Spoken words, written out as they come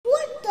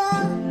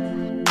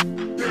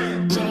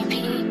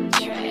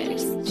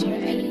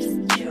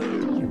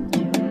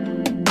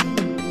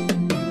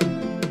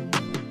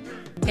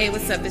Hey,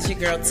 what's up? It's your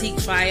girl Teak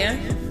Fire.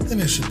 And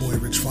it's your boy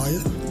Rich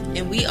Fire.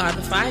 And we are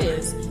The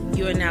Fires.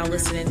 You are now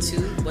listening to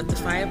What the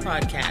Fire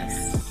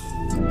Podcast.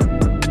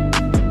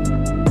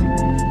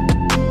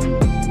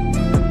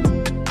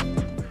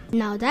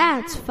 Now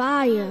that's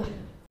fire.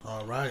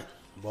 All right.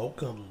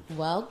 Welcome.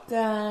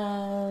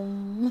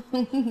 Welcome.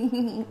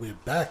 We're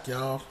back,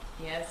 y'all.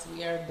 Yes,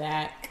 we are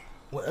back.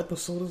 What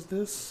episode is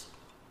this?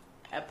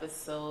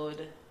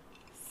 Episode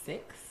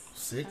 6.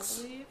 6?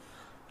 I believe.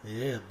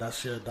 Yeah,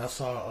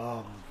 that's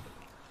our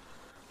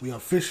we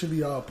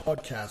officially our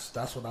podcast.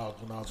 That's when I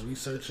was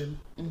researching.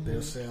 Mm-hmm.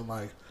 They're saying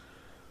like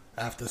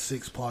after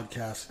 6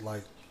 podcasts,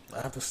 like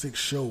after 6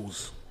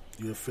 shows,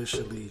 you're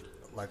officially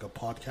like a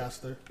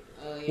podcaster.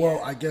 Oh, yeah.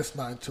 Well, I guess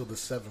not until the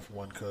 7th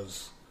one,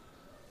 because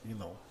you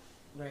know.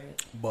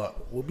 Right.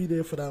 But we'll be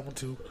there for that one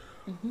too.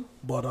 Mm-hmm.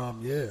 But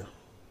yeah,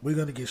 we're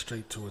gonna get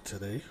straight to it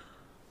today.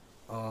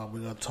 We're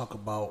gonna talk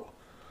about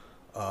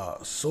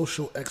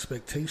social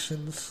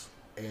expectations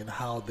and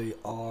how they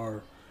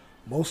are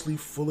mostly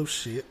full of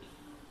shit.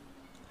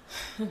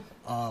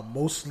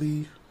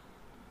 Mostly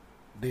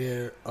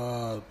they're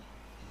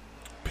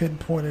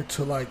pinpointed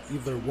to like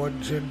either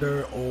one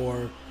gender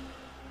or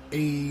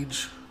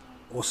age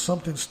or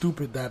something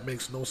stupid that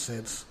makes no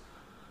sense.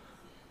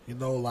 You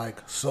know,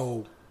 like,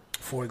 so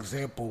for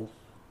example,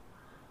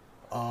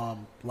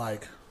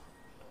 like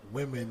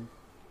women,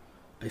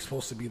 they're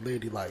supposed to be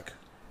ladylike.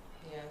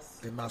 Yes.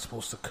 They're not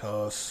supposed to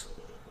cuss.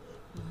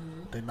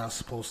 Mm-hmm. They're not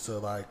supposed to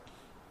like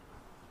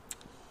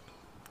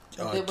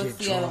What's get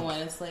the drunk. other one?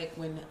 It's like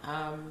when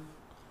I've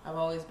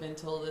always been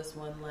told this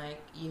one,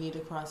 like you need to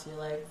cross your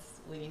legs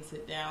when you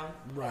sit down.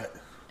 Right.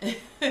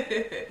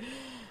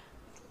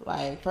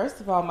 Like,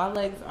 first of all, my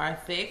legs are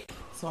thick,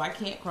 so I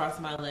can't cross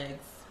my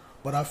legs.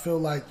 But I feel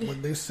like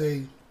when they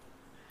say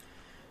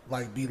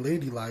like be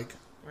ladylike,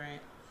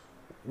 Right.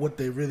 what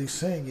they're really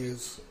saying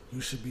is you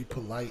should be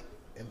polite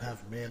and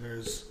have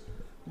manners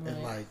and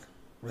Right. like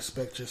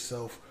respect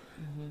yourself.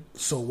 Mm-hmm.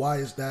 So why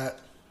is that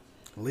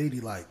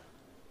ladylike?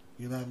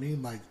 You know what I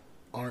mean? Like,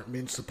 aren't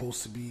men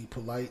supposed to be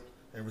polite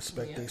and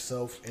respect Yeah.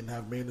 themselves and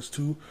have manners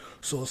too?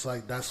 So it's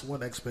like that's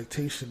one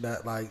expectation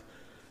that like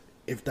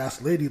if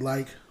that's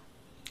ladylike,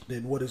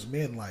 then what is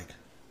men like?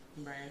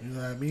 Right. You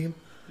know what I mean?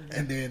 Mm-hmm.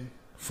 And then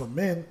for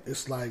men,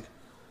 it's like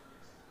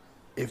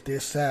if they're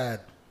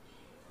sad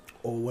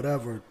or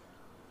whatever,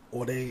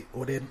 or they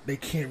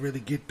can't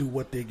really get through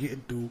what they're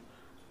getting through,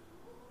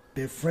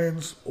 their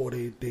friends or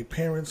their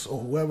parents or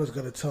whoever's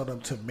gonna tell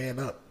them to man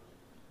up,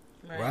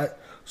 right?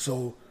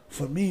 So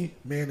for me,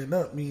 manning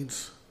up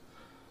means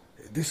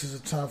this is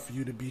a time for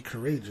you to be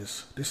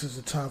courageous. This is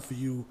a time for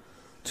you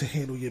to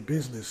handle your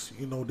business.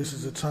 You know, this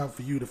is a time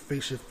for you to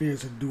face your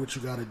fears and do what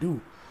you got to do,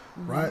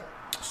 right?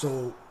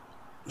 So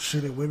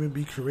shouldn't women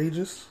be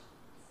courageous?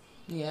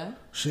 Yeah.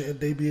 Shouldn't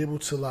they be able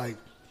to like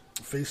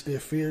face their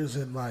fears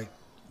and like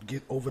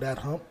get over that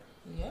hump?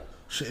 Yeah.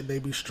 Shouldn't they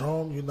be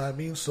strong? You know what I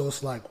mean? So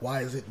it's like,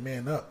 why is it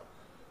man up?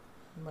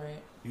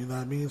 Right. You know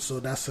what I mean? So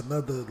that's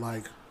another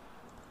like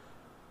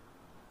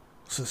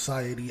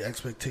society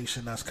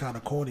expectation that's kind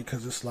of corny,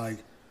 because it's like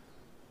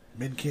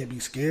men can't be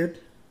scared.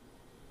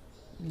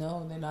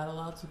 No, they're not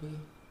allowed to be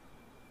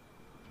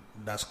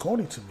That's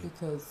corny to me.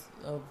 because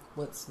of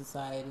what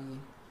society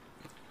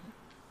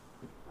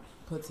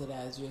puts it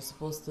as. You're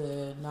supposed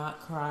to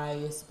not cry.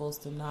 You're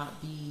supposed to not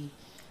be,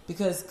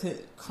 because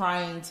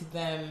crying to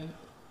them,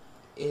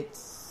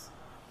 it's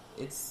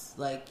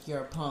like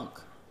you're a punk.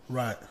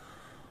 Right.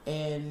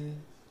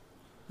 And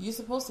you're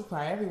supposed to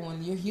cry.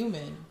 You're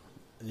human.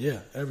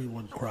 Yeah,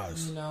 everyone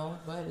cries. You know,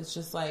 but it's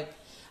just like,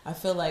 I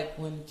feel like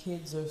when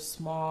kids are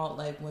small,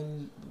 like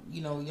when,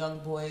 you know, young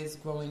boys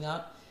growing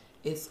up,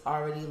 it's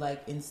already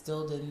like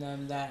instilled in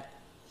them that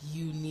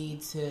you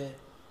need to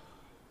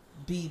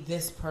be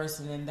this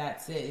person and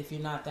that's it. If you're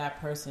not that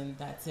person,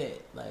 that's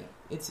it. Like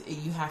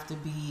you have to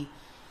be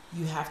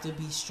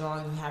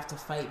strong. You have to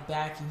fight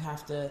back. You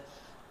have to,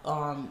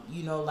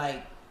 you know,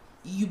 like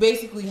you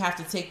basically have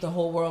to take the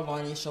whole world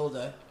on your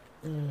shoulder.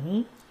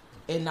 Mm-hmm.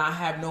 And not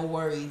have no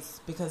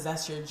worries, because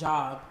that's your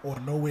job. Or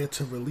nowhere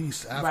to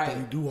release after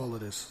you do all of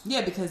this.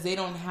 Yeah, because they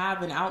don't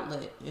have an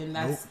outlet, and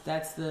that's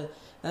the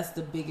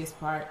biggest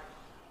part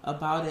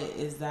about it,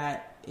 is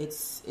that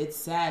it's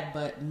sad,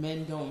 but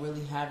men don't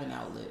really have an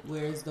outlet,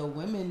 whereas the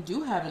women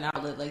do have an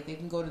outlet. Like they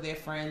can go to their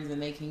friends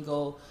and they can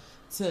go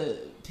to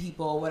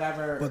people or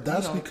whatever. But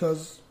that's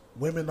because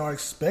women are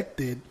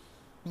expected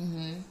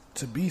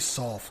to be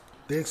soft.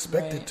 They're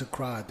expected to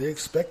cry. They're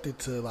expected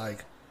to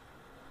like.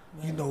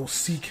 You know,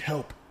 seek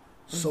help,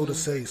 so to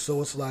say. So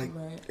it's like,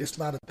 it's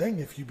not a thing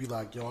if you be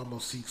like, yo, I'm going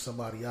to seek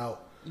somebody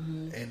out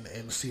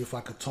and see if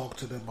I could talk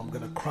to them. I'm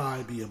going to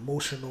cry, be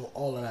emotional,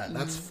 all of that.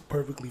 That's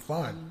perfectly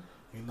fine.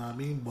 You know what I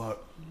mean?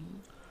 But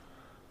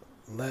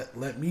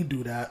let me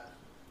do that.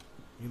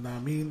 You know what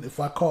I mean? If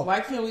I call... Why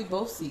can't we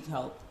both seek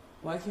help?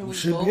 Why can't we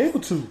should both, be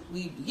able to.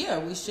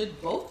 We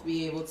should both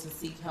be able to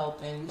seek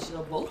help, and we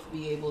should both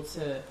be able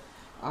to,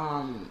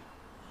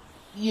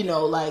 you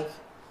know, like...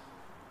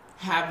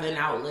 have an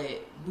outlet.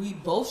 We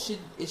both should.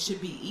 It should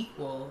be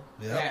equal.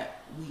 Yep.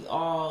 That we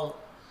all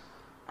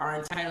are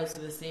entitled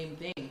to the same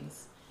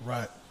things.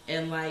 Right.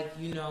 And like,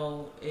 and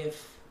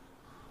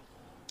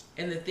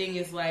the thing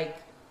is like,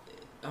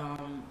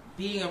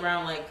 being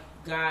around like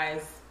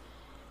guys,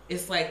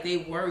 it's like they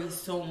worry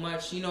so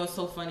much. It's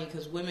so funny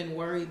because women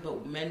worry,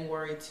 but men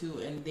worry too,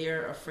 and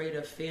they're afraid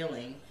of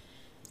failing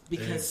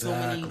because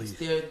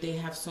they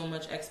have so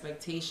much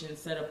expectation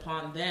set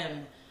upon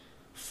them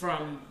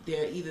from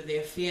either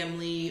their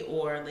family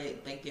or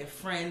like their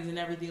friends and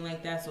everything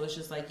like that. So it's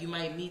just like you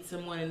might meet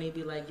someone and they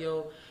be like,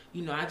 yo,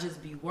 I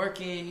just be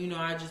working,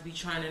 I just be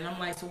trying. And I'm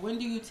like, so when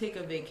do you take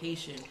a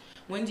vacation?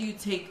 When do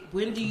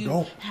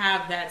you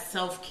have that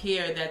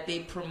self-care that they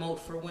promote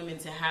for women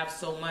to have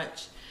so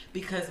much?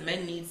 Because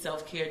men need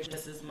self-care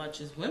just as much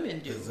as women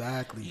do.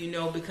 Exactly.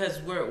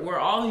 Because we're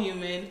all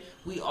human.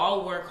 We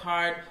all work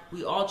hard.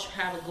 We all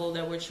have a goal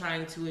that we're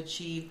trying to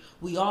achieve.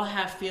 We all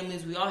have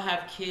families. We all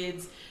have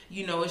kids.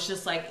 It's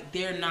just like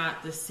they're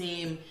not the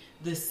same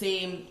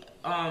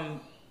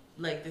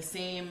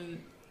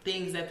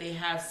things that they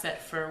have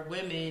set for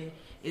women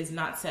is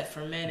not set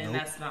for men, and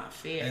that's not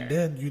fair. And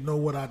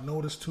then what I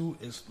noticed too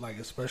is like,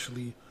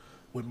 especially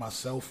with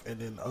myself and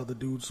then other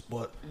dudes,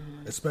 but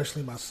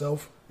especially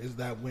myself, is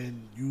that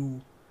when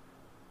you're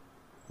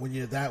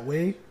that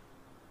way,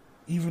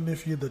 even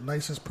if you're the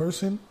nicest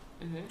person,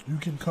 you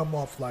can come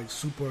off like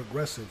super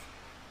aggressive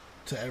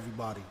to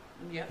everybody.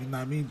 Yeah. You know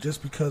what I mean?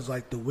 Just because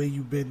like the way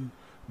you've been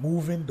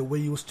moving, the way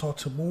you was taught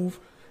to move,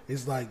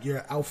 is like you're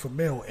an alpha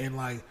male, and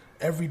like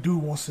every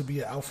dude wants to be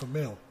an alpha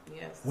male.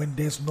 Yes. When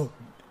there's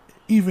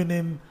even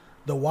in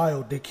the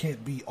wild, there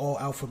can't be all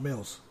alpha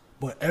males.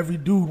 But every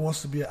dude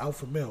wants to be an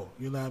alpha male.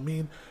 You know what I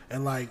mean?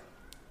 And like,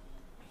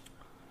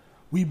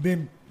 we've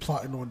been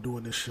plotting on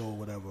doing this show or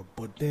whatever.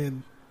 But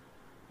then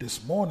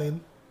this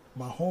morning,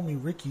 my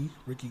homie Ricky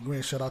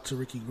Grant, shout out to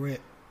Ricky Grant,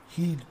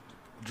 he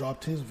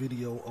dropped his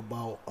video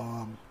about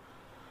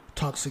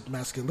toxic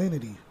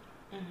masculinity.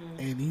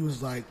 And he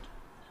was like,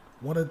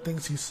 one of the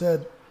things he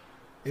said,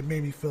 it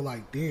made me feel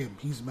like, damn,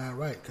 he's mad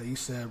right. Because he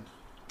said,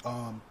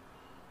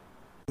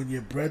 when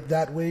you're bred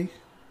that way,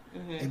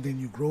 and then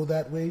you grow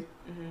that way,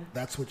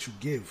 that's what you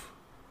give.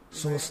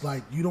 So it's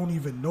like you don't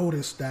even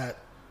notice that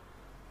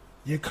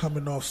you're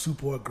coming off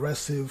super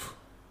aggressive,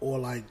 or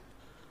like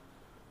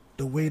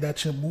the way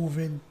that you're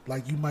moving,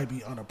 like you might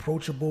be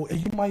unapproachable, and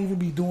you might even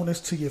be doing this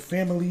to your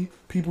family,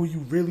 people you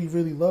really,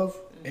 really love,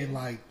 and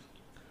like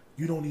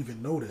you don't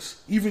even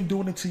notice. Even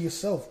doing it to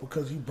yourself,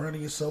 because you're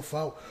burning yourself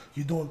out,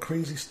 you're doing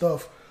crazy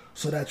stuff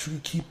so that you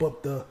keep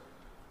up the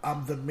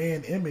I'm the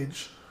man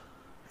image.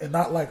 And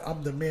not like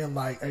I'm the man,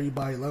 like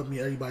everybody love me,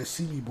 everybody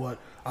see me, but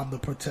I'm the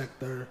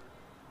protector,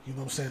 you know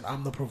what I'm saying?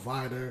 I'm the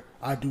provider,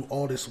 I do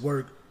all this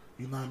work,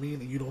 you know what I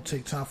mean? And you don't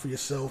take time for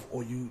yourself,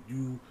 or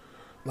you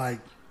like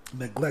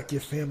neglect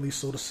your family,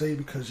 so to say,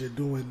 because you're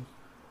doing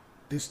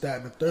this, that,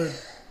 and the third,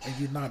 and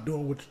you're not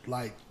doing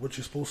what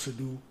you're supposed to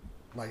do,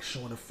 like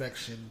showing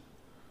affection,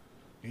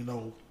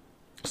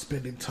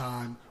 spending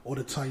time, or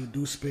the time you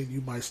do spend,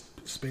 you might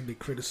spend it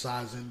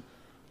criticizing,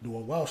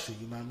 doing wild shit,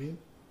 you know what I mean?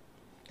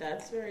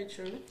 That's very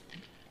true.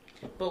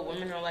 But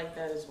women are like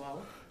that as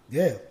well.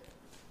 Yeah.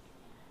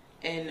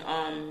 And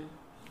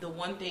the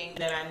one thing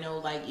that I know,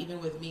 like even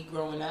with me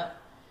growing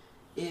up,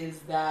 is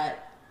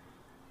that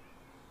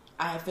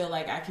I feel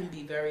like I can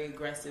be very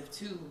aggressive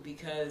too,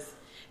 because,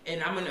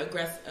 and I'm an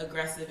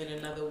aggressive in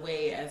another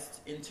way,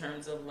 as in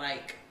terms of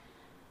like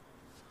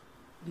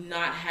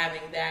not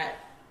having that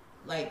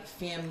like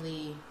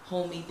family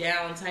hold me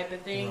down type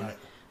of thing. Right.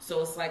 So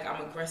it's like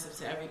I'm aggressive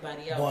to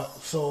everybody else.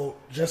 But so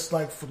just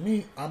like for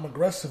me, I'm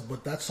aggressive,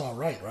 but that's all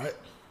right?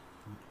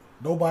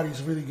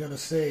 Nobody's really gonna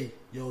say,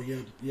 "Yo,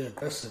 you're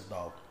aggressive,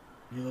 dog."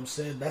 You know what I'm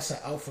saying? That's an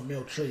alpha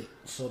male trait,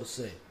 so to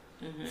say.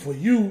 For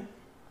you,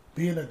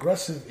 being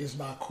aggressive is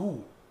not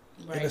cool,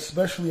 and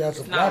especially as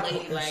a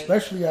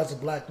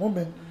black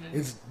woman,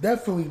 it's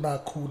definitely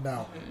not cool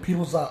now.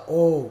 People's like,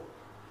 "Oh,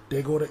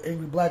 they go to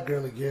angry black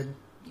girl again."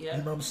 Yeah.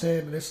 You know what I'm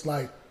saying? And it's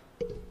like,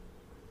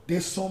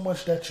 there's so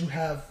much that you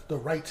have the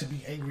right to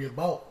be angry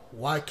about.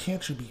 Why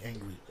can't you be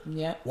angry?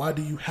 Yeah. Why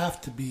do you have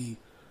to be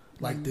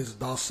like this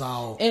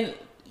docile? And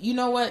you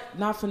know what?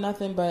 Not for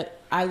nothing,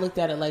 but I looked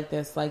at it like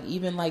this. Like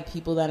even like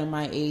people that are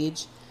my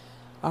age,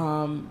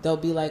 they'll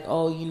be like,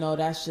 "Oh,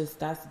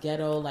 that's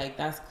ghetto. Like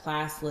that's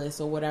classless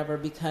or whatever."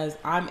 Because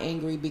I'm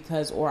angry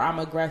or I'm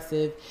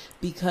aggressive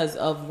because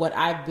of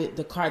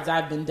the cards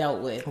I've been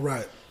dealt with.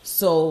 Right.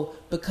 So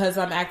because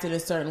I'm acting a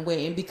certain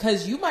way, and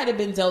because you might have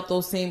been dealt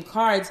those same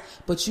cards,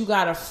 but you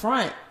got a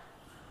front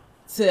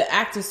to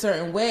act a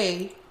certain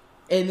way,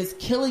 and it's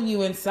killing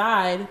you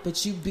inside,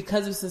 but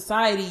because of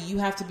society, you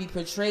have to be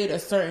portrayed a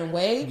certain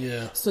way.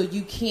 Yeah. So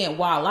you can't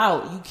wild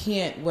out. You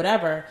can't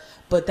whatever.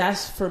 But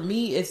that's, for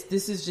me,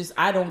 this is just,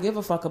 I don't give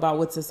a fuck about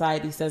what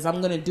society says.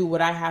 I'm going to do what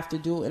I have to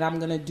do, and I'm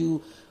going to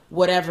do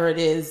whatever it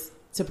is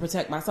to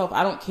protect myself.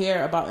 I don't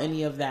care about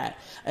any of that.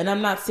 And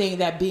I'm not saying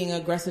that being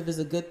aggressive is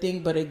a good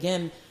thing, but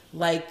again,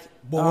 like...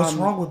 But what's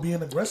wrong with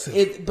being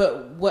aggressive?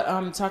 But what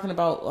I'm talking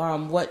about,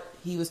 what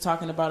he was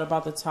talking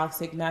about the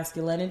toxic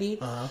masculinity,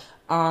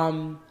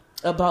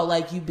 about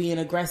like you being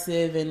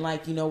aggressive and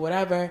like,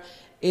 whatever.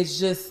 it's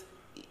just,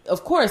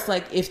 of course,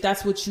 like if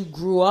that's what you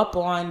grew up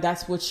on,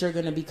 that's what you're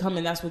gonna become,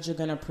 and that's what you're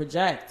gonna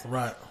project.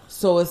 Right.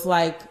 So it's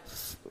like,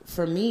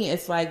 for me,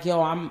 it's like,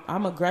 yo,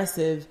 I'm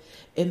aggressive,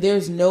 and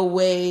there's no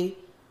way.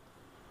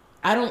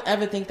 I don't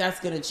ever think that's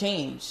gonna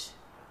change,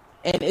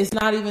 and it's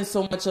not even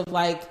so much of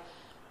like,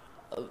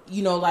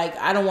 you know, like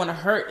I don't want to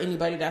hurt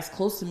anybody that's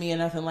close to me or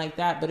nothing like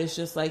that. But it's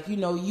just like, you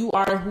know, you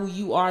are who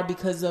you are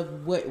because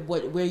of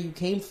where you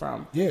came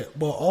from. Yeah,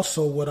 but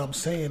also what I'm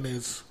saying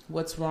is,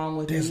 what's wrong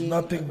with there's being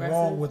nothing aggressive?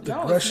 wrong with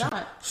No, aggression. it's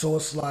not. So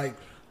it's like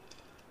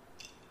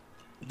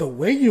the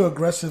way you're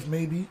aggressive,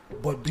 maybe,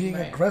 but being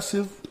Right.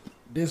 aggressive,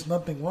 there's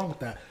nothing wrong with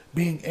that.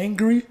 Being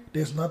angry,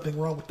 there's nothing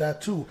wrong with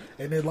that too.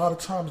 And a lot of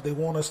times they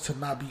want us to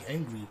not be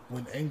angry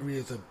when angry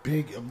is a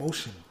big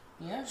emotion.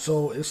 Yeah.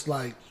 So it's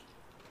like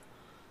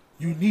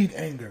you need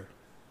anger.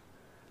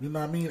 You know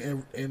what I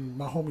mean? And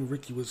my homie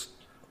Ricky was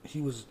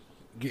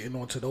getting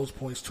onto those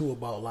points too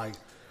about like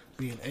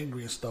being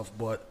angry and stuff,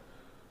 but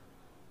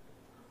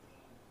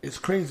it's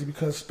crazy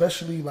because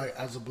especially like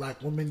as a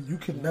black woman, you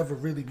can never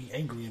really be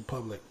angry in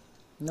public.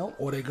 Nope.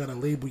 Or they're gonna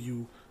label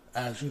you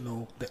as, you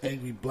know, the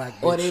angry black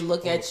bitch. Or they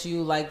look at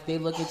you like they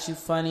look at you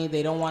funny.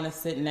 They don't want to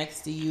sit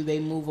next to you. They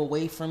move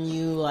away from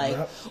you, like,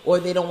 Yep. or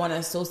they don't want to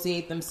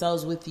associate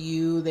themselves with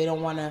you. They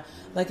don't want to,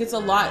 like, it's a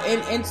lot.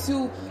 And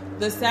to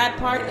the sad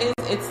part is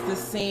it's the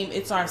same.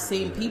 It's our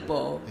same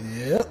people.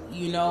 Yep.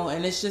 You know,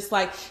 and it's just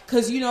like,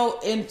 because, you know,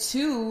 and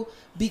two,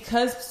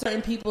 because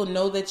certain people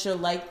know that you're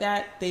like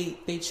that, they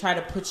try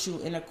to put you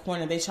in a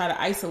corner. They try to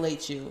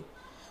isolate you,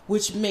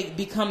 which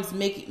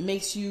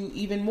makes you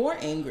even more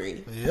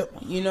angry. Yep.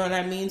 You know what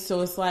I mean? So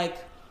it's like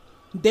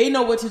they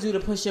know what to do to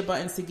push your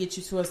buttons to get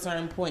you to a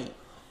certain point.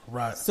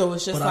 Right. So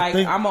it's just But like,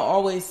 I'm going to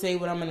always say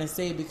what I'm going to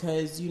say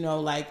because, you know,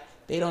 like,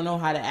 they don't know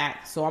how to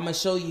act. So I'm going to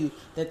show you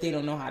that they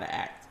don't know how to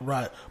act.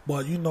 Right.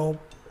 But, you know,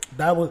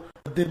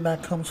 then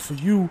that comes for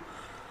you.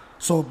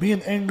 So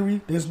being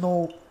angry, there's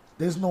no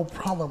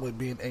problem with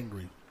being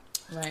angry.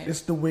 Right.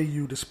 It's the way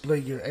you display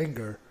your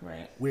anger,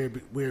 Right. where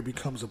it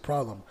becomes a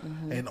problem,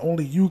 Mm-hmm. and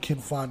only you can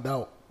find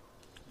out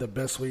the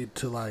best way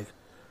to like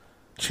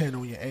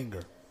channel your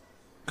anger,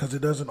 because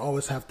it doesn't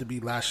always have to be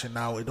lashing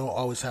out. It don't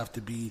always have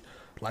to be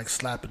like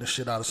slapping the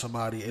shit out of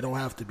somebody. It don't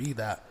have to be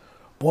that,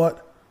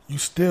 but you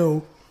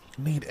still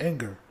need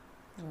anger.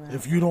 Right.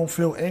 If you don't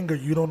feel anger,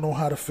 you don't know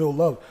how to feel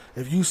love.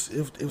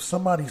 If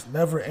somebody's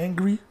never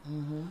angry.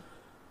 Mm-hmm.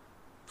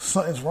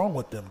 Something's wrong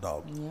with them,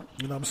 dog. Yep.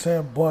 You know what I'm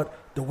saying? But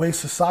the way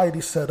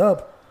society's set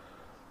up,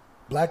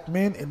 black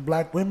men and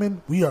black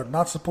women, we are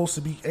not supposed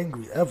to be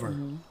angry ever.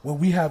 Mm-hmm. When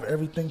we have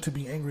everything to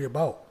be angry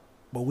about,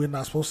 but we're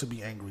not supposed to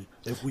be angry.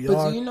 If we But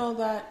are, do you know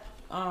that,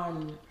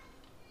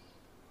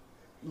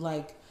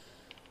 like,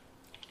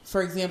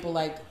 for example,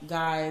 like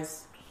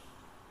guys,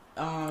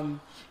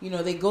 you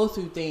know, they go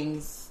through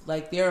things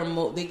like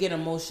they get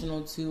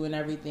emotional too and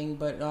everything.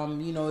 But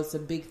you know, it's a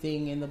big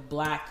thing in the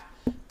black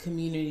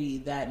community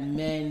that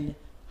men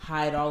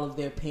hide all of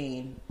their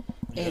pain,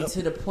 and Yep.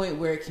 to the point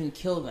where it can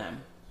kill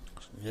them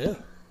yeah,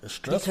 it's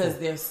stressful. because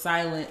they're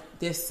silent.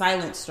 They're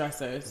silent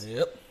stressors.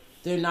 Yep.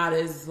 They're not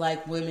as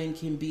like women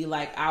can be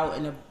like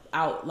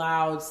out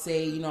loud,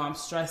 say, you know, I'm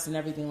stressed and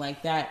everything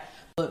like that.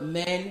 But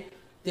men,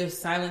 they're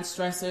silent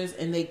stressors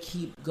and they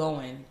keep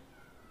going.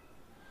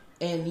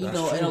 And you That's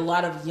know, true. and a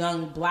lot of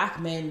young black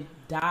men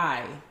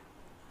die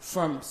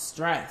from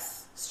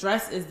stress.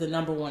 Stress is the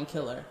number one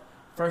killer,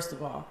 first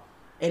of all.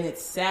 And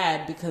it's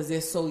sad because they're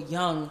so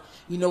young.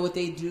 You know what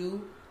they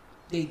do?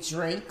 They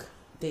drink,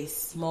 they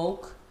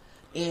smoke,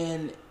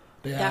 and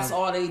that's have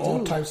all they do.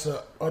 All types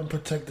of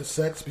unprotected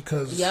sex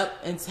because Yep,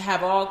 and to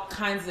have all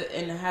kinds of,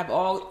 and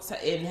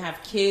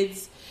have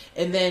kids,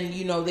 and then,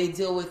 you know, they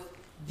deal with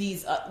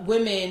these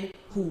women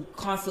who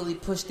constantly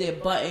push their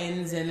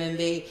buttons, and then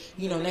they,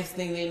 you know, next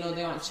thing they know,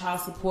 they're on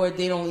child support.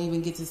 They don't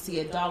even get to see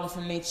 $1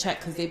 from their check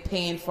because they're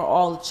paying for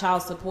all the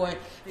child support.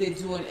 They're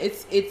doing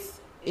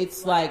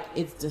it's like,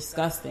 it's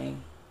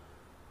disgusting.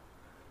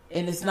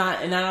 And it's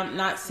not, and I'm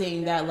not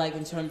saying that like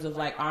in terms of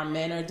like our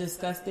men are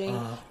disgusting,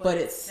 but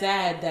it's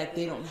sad that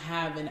they don't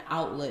have an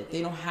outlet.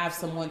 They don't have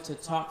someone to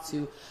talk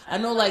to. I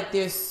know like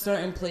there's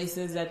certain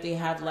places that they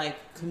have like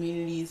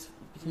community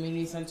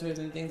centers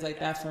and things like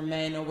that for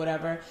men or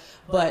whatever.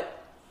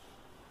 But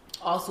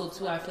also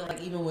too, I feel like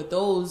even with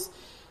those,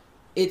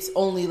 it's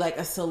only like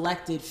a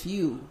selected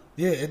few.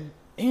 Yeah,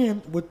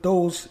 and with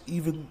those,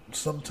 even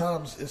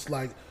sometimes it's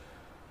like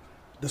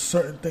the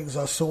certain things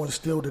are so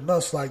instilled in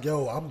us, like,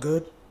 yo, I'm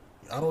good.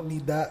 I don't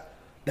need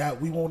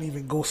that we won't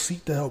even go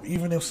seek the help.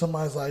 Even if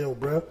somebody's like, yo,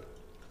 bruh,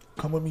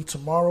 come with me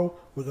tomorrow.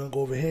 We're going to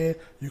go over here.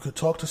 You could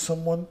talk to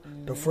someone.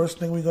 Mm-hmm. The first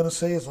thing we're going to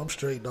say is, I'm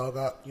straight, dog.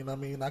 You know what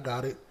I mean? I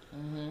got it.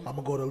 Mm-hmm. I'm going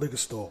to go to the liquor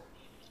store.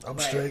 I'm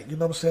Right. straight. You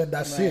know what I'm saying?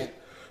 That's Right. it.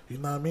 You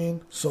know what I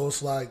mean? So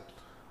it's like,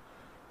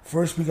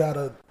 first we got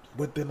to,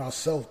 within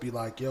ourselves, be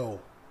like, yo,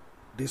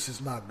 this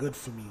is not good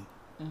for me,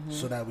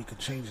 so that we could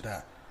change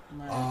that.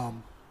 Right.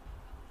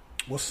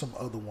 What's some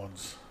other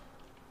ones?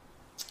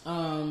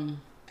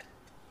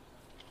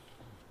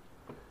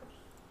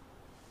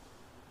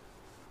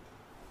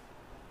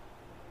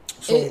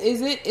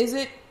 Is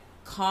it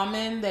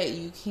common that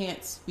you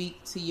can't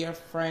speak to your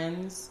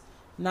friends?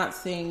 Not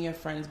saying your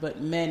friends, but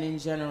men in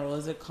general.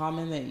 Is it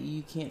common that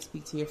you can't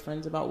speak to your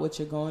friends about what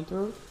you're going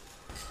through?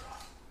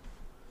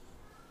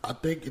 I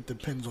think it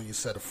depends on your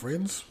set of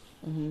friends,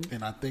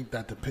 and I think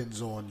that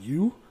depends on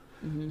you.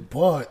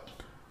 But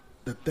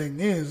the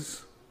thing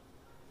is,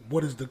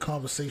 what is the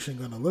conversation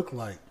going to look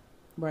like?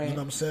 Right. You know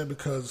what I'm saying?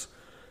 Because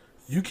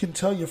you can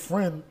tell your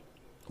friend,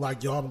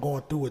 like, yo, I'm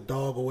going through it,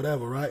 dog, or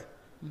whatever, right?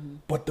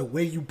 But the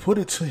way you put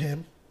it to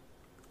him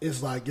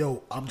is like,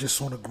 yo, I'm just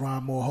on the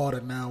grind more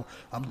harder now.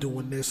 I'm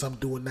doing this, I'm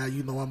doing that.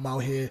 You know, I'm out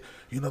here.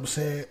 You know what I'm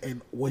saying?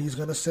 And what he's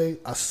going to say,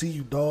 I see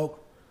you, dog.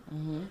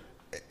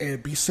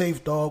 And be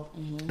safe, dog.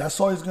 That's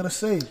all he's going to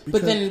say.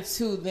 But then,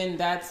 too, then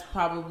that's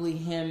probably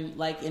him,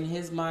 like, in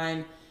his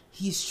mind,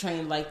 he's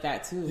trained like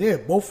that, too. Yeah,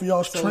 both of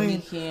y'all's So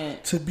trained he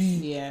can't, to be,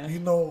 you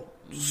know,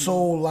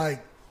 so,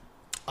 like,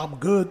 I'm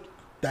good.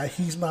 That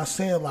he's not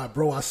saying like,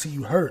 bro, I see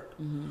you hurt.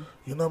 You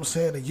know what I'm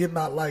saying? And you're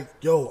not like,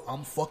 yo,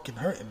 I'm fucking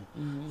hurting.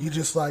 You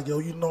just like, yo,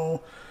 you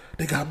know,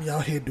 they got me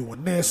out here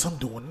doing this, I'm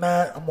doing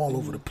that, I'm all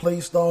over the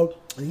place, dog.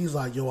 And he's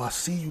like, yo, I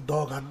see you,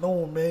 dog. I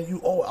know, man. I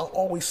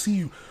always see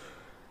you.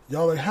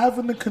 Y'all are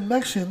having a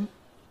connection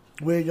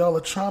where y'all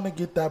are trying to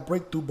get that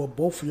breakthrough, but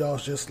both of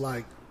y'all's just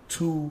like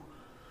y'all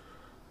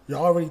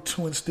already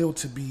too instilled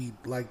to be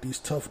like these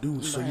tough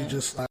dudes. So you're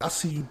just like, I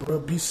see you, bro.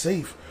 Be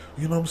safe.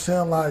 You know what I'm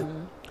saying? Like.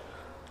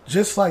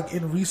 Just like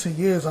in recent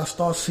years, I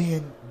start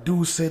seeing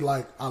dudes say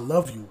like, I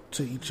love you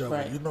to each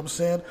other. You know what I'm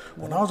saying?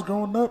 When I was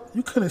growing up,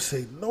 you couldn't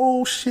say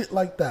no shit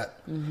like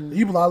that.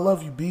 You be like, I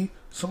love you, B.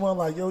 Someone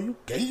like, yo, you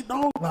gay,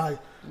 dog? Like,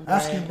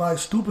 asking like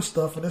stupid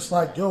stuff. And it's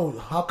like, yo,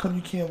 how come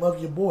you can't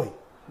love your boy?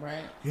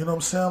 Right. You know what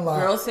I'm saying?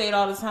 Like, girls say it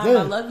all the time.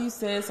 I love you,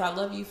 sis. I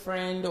love you,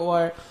 friend,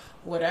 or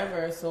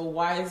whatever. So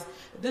why is...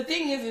 The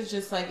thing is,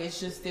 it's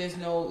just there's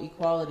no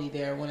equality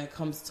there when it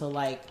comes to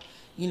like...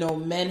 You know,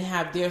 men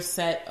have their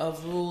set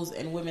of rules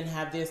and women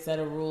have their set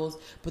of rules,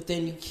 but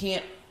then you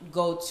can't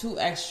go too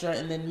extra,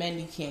 and then men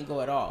you can't go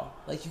at all.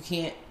 Like you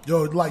can't.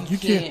 Yo, like you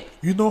can't.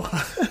 You know,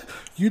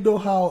 you know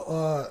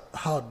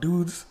how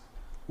dudes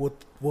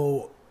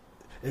will.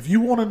 If you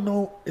want to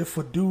know if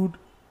a dude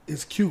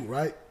is cute,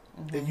 right?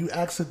 And you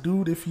ask a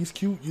dude if he's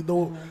cute, you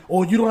know,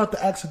 or you don't have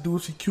to ask a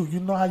dude if he's cute. You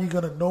know how you're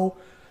gonna know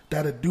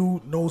that a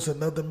dude knows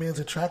another man's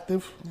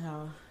attractive?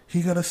 No.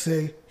 He gonna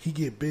say he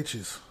get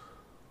bitches.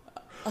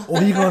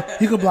 Or he gonna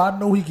be like, I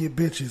know he get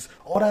bitches.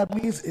 All that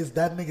means is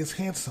that nigga's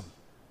handsome.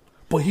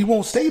 But he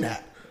won't say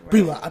that. Right.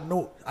 Be like, I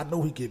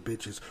know he get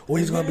bitches. Or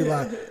he's gonna be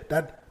like,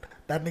 that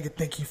nigga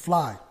think he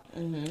fly.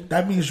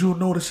 That means you'll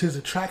notice his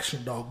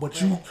attraction, dog. But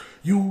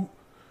you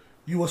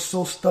are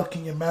so stuck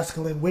in your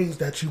masculine ways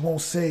that you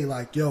won't say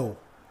like, yo,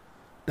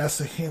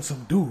 that's a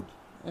handsome dude.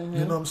 You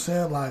know what I'm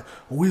saying? Like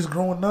when we was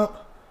growing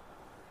up,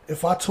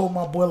 if I told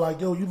my boy like,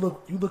 yo, you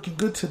looking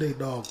good today,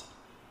 dog.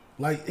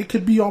 Like, it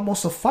could be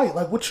almost a fight.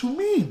 Like, what you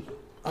mean?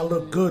 I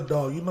look good,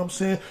 dog. You know what I'm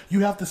saying? You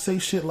have to say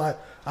shit like,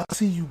 I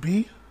see you,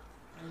 B.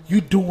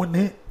 You doing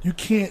it. You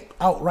can't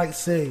outright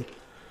say,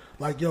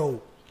 like,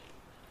 yo,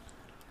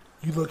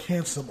 you look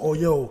handsome. Or,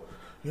 yo,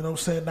 you know what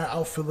I'm saying? That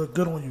outfit look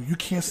good on you. You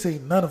can't say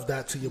none of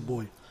that to your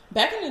boy.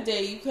 Back in the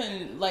day, you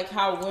couldn't, like,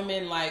 how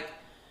women, like,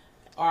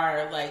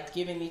 are, like,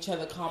 giving each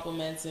other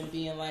compliments and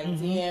being like,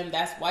 damn,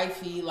 that's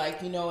wifey.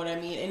 Like, you know what I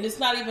mean? And it's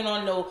not even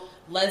on no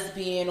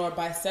lesbian or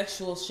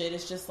bisexual shit.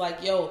 It's just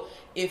like, yo,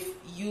 if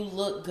you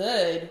look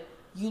good,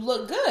 you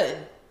look good.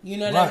 You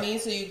know what I mean?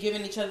 So you're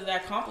giving each other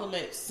that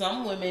compliment.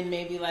 Some women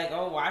may be like,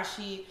 oh, why is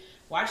she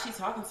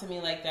talking to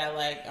me like that?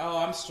 Like, oh,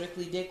 I'm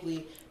strictly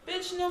dickly.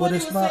 Bitch, nobody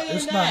was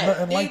saying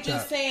that. They like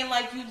just saying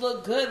like you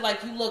look good,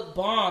 like you look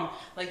bomb,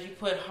 like you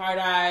put hard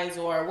eyes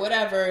or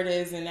whatever it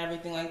is and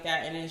everything like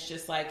that. And it's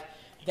just like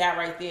that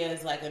right there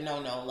is like a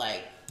no-no.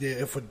 Like, yeah,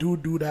 if a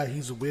dude do that,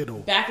 he's a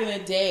weirdo. Back in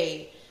the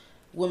day,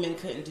 women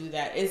couldn't do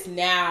that. It's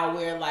now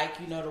where, like,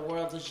 you know, the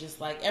world is just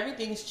like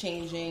everything's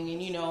changing,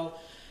 and you know,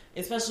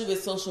 especially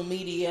with social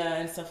media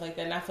and stuff like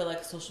that. And I feel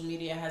like social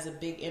media has a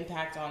big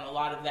impact on a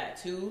lot of that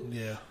too.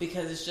 Yeah.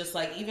 Because it's just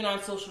like, even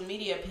on social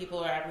media, people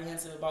are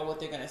apprehensive about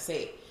what they're going to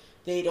say.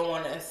 They don't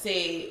want to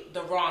say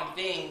the wrong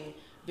thing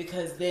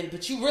because then,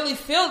 but you really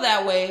feel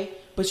that way,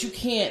 but you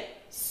can't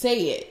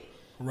say it.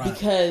 Right.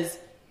 Because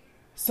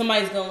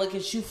somebody's going to look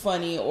at you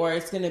funny, or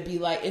it's going to be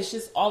like, it's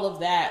just all of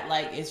that.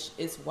 Like,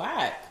 it's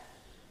whack.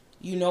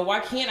 You know,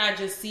 why can't I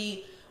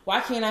see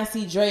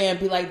Dre and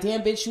be like,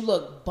 damn, bitch, you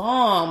look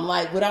bomb,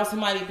 like, without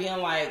somebody being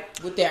like,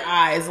 with their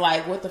eyes,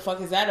 like, what the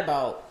fuck is that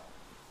about?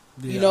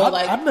 Yeah, you know,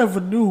 I never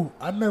knew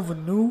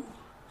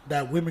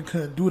that women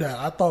couldn't do that.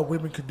 I thought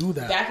women could do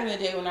that. Back in the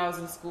day when I was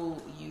in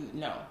school,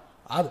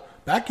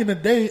 back in the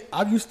day,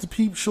 I used to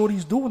peep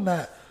shorties doing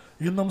that.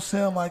 You know what I'm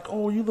saying? Like,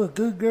 oh, you look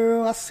good,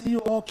 girl. I see you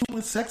all cute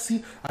and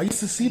sexy. I used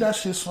to see that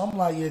shit, so I'm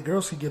like, yeah,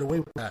 girls can get away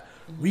with that.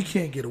 Mm-hmm. We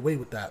can't get away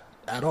with that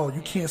at all. You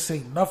can't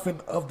say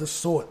nothing of the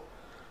sort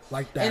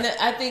like that. And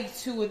I think,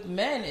 too, with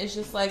men, it's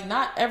just like,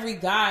 not every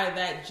guy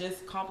that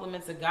just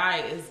compliments a guy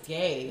is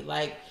gay.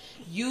 Like,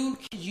 you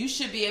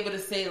should be able to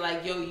say,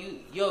 like,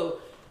 yo,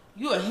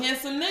 you a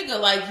handsome nigga.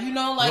 Like, you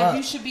know, like, right.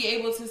 you should be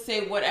able to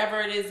say whatever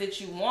it is that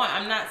you want.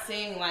 I'm not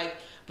saying, like,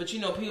 but, you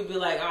know, people be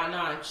like, oh,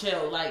 nah,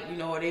 chill. Like, you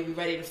know, or they be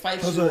ready to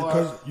fight you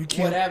or you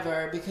can't,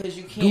 whatever. Because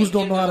you can't. Dudes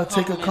don't know how to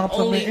take a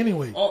compliment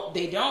anyway.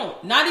 They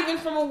don't. Not even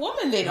from a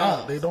woman, they don't.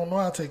 Nah, they don't know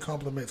how to take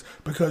compliments.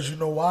 Because you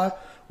know why?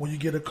 When you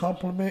get a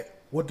compliment,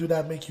 what do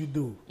that make you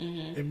do?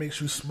 Mm-hmm. It makes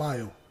you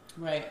smile.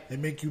 Right. It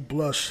make you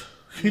blush.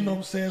 You know what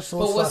I'm saying? So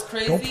but what's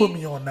crazy, don't put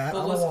me on that.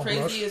 But what's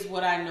crazy is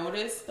what I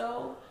noticed,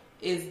 though,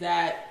 is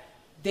that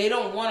they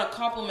don't want a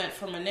compliment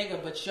from a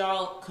nigga, but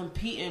y'all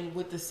competing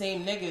with the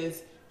same niggas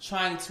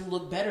trying to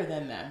look better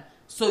than them.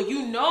 So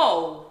you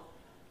know,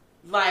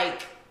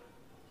 like,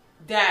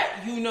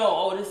 that you know,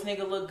 oh, this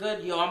nigga look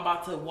good. Yo, I'm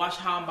about to watch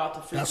how I'm about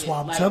to freak. That's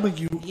why I'm telling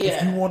you,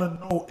 if you want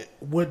to know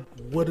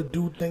what a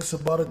dude thinks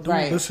about a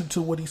dude, listen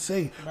to what he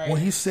say. Right.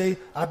 When he say,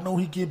 I know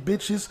he get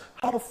bitches,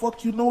 how the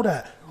fuck you know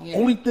that? Yeah.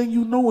 Only thing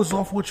you know is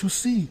off what you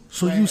see.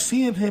 So you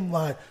seeing him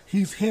like,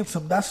 he's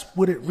handsome. That's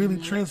what it really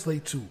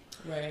translates to.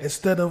 Right.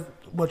 Instead of,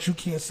 but you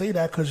can't say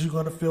that because you're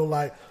going to feel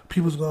like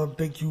people's going to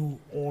think you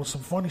on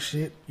some funny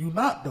shit. You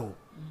not, though.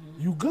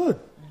 Mm-hmm. You good.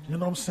 Mm-hmm. You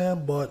know what I'm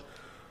saying? But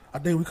I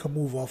think we can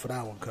move off of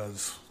that one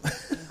because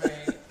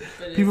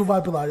people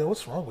might be like, yo,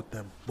 what's wrong with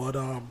them? But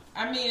I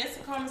mean, it's a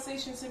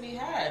conversation to be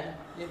had.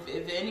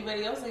 If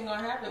anybody else ain't going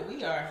to have it,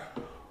 we are.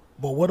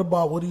 But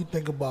what do you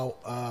think about,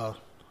 I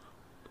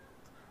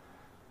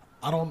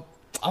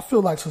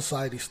feel like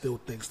society still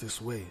thinks this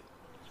way.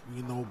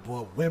 You know,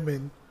 but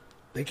women,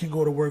 they can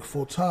go to work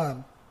full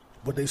time,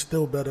 but they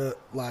still better,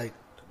 like,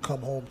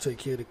 come home, take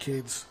care of the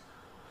kids,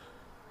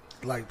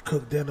 like,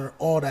 cook dinner,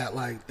 all that.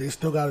 Like, they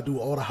still got to do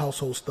all the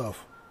household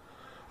stuff.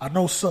 I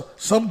know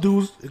some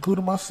dudes,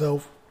 including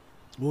myself,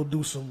 we'll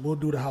do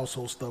the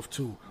household stuff,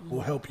 too.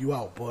 We'll help you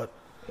out. But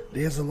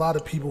there's a lot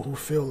of people who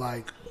feel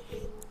like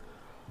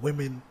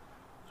women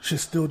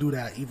should still do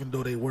that, even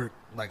though they work,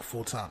 like,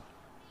 full time.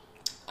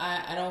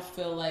 I don't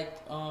feel like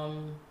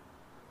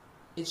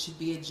it should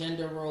be a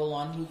gender role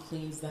on who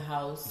cleans the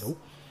house. Nope.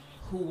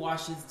 Who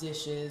washes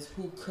dishes,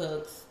 who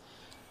cooks,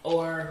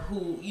 or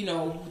who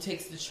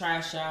takes the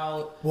trash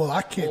out. Well,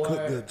 I can't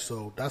cook good,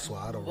 so that's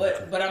why I don't.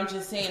 But I'm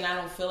just saying, I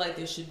don't feel like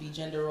there should be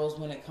gender roles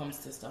when it comes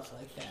to stuff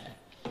like that.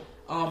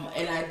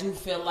 And I do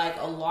feel like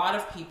a lot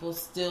of people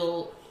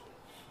still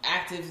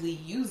actively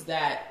use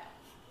that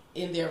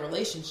in their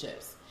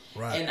relationships.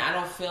 Right. And I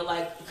don't feel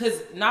like,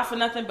 because not for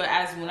nothing, but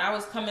as when I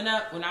was growing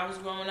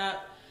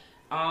up,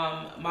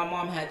 my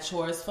mom had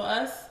chores for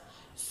us.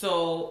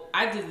 So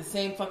I did the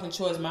same fucking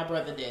chores my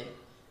brother did.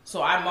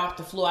 So I mopped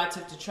the floor, I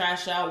took the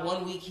trash out.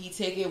 1 week he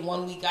take it,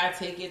 1 week I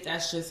take it.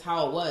 That's just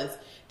how it was.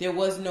 There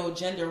was no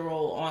gender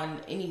role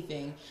on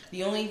anything.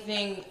 The only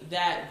thing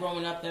that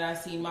growing up that I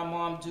seen my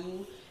mom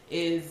do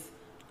is,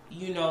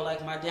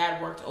 like my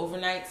dad worked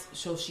overnights,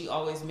 so she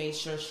always made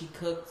sure she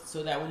cooked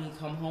so that when he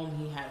come home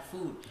he had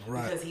food.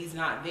 Right. Because he's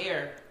not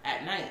there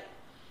at night.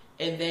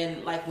 And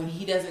then like when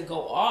he doesn't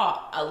go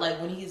off, like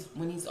when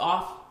he's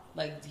off,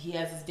 like he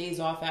has his days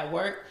off at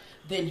work,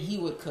 then he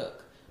would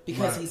cook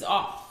because he's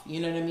off. You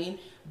know what I mean?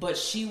 But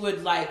she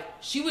would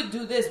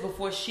do this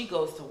before she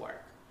goes to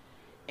work.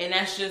 And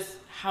that's just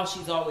how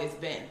she's always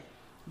been.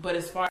 But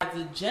as far as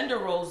the gender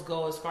roles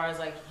go, as far as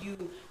like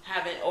you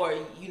haven't, or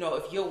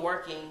if you're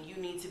working, you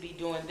need to be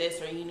doing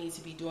this or you need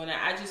to be doing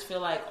that. I just feel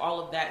like all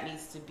of that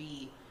needs to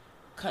be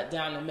cut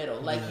down the middle.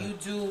 Like you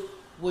do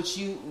what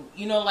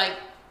like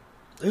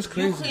it's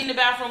crazy. You clean the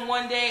bathroom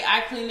one day,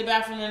 I clean the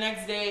bathroom the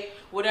next day,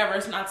 whatever.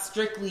 It's not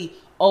strictly,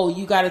 oh,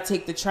 you got to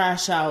take the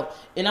trash out.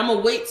 And I'm going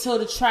to wait till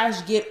the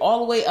trash get all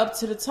the way up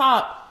to the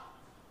top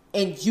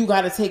and you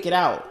got to take it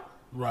out.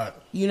 Right.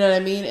 You know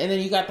what I mean? And then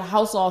you got the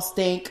house all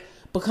stink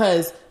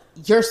because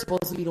you're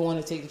supposed to be the one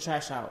to take the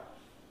trash out.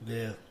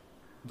 Yeah.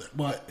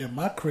 But in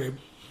my crib,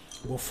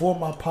 before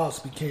my pops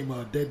became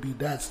a deadbeat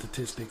dad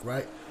statistic,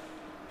 right?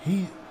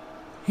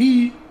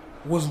 He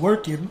was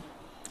working.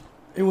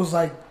 It was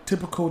like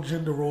typical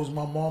gender roles.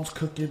 My mom's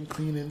cooking,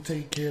 cleaning,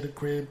 taking care of the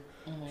crib.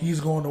 Mm-hmm. He's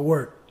going to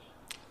work.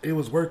 It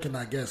was working,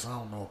 I guess. I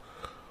don't know.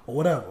 Or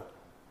whatever.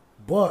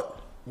 But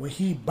when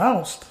he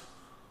bounced,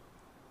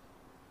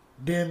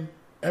 then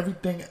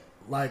everything,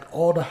 like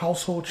all the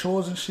household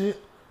chores and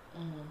shit,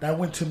 that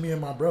went to me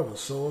and my brother.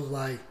 So it was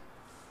like,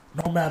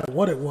 no matter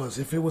what it was,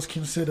 if it was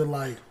considered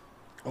like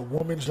a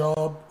woman's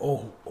job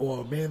or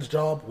a man's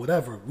job,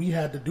 whatever, we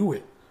had to do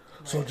it.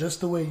 Right. So just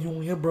the way you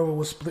and your brother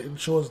was splitting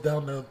chores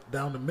down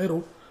the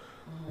middle,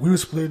 we were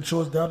splitting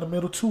chores down the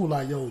middle too.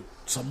 Like, yo,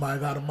 somebody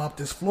got to mop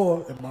this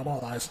floor, and my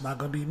mom like, it's not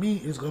gonna be me,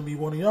 it's gonna be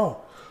one of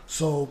y'all.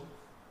 So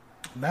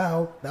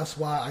now that's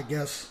why I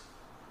guess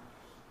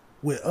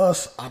with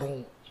us, I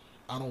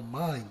don't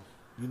mind.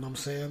 You know what I'm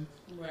saying?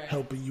 Right.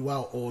 Helping you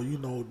out or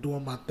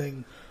doing my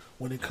thing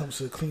when it comes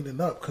to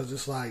cleaning up, because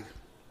it's like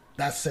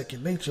that's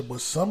second nature.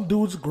 But some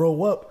dudes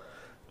grow up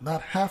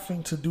not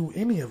having to do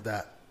any of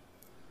that.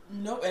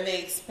 Nope, and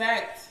they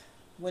expect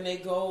when they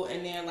go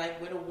and they're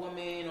like with a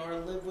woman or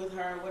live with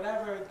her,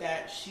 whatever,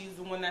 that she's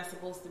the one that's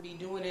supposed to be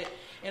doing it.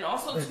 And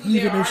also, and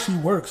even if she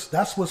works,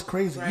 that's what's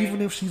crazy. Right.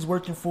 Even if she's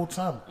working full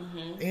time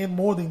and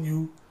more than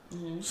you,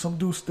 Some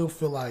dudes still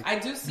feel like I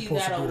do see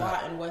that a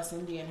lot in West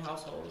Indian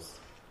households.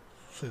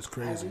 Shit's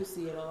crazy. I do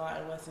see it a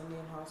lot in West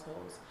Indian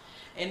households.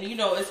 And, you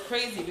know, it's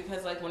crazy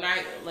because, like, when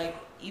I, like,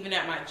 even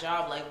at my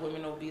job, like,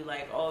 women will be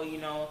like, oh, you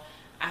know,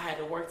 I had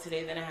to work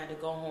today, then I had to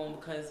go home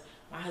because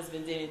my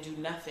husband didn't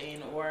do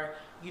nothing, or,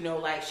 you know,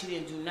 like, she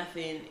didn't do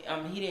nothing,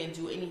 he didn't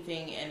do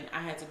anything, and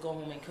I had to go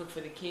home and cook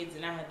for the kids,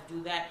 and I had to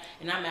do that,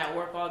 and I'm at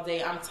work all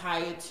day, I'm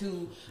tired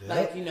too,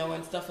 like, you know,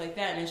 and stuff like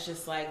that, and it's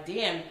just like,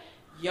 damn,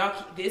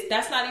 y'all,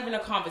 that's not even a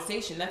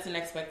conversation, that's an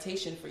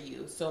expectation for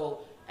you, so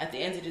at the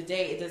end of the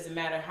day, it doesn't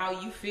matter how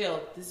you feel,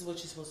 this is what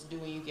you're supposed to do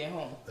when you get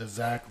home.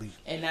 Exactly.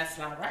 And that's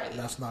not right.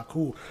 That's not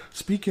cool.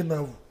 Speaking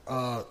of,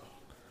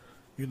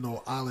 you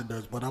know,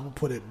 Islanders, but I'm going to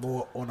put it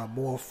more on a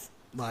more,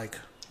 like...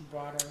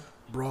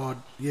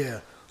 Broad,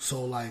 yeah.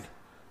 So, like,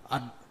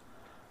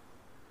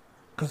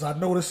 because I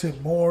notice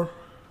it more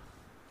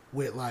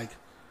with, like,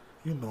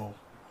 you know,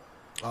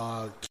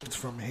 kids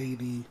from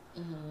Haiti,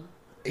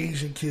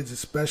 Asian kids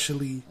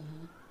especially.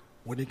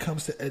 When it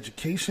comes to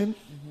education,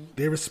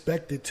 they're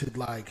expected to,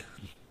 like,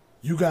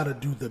 you got to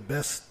do the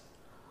best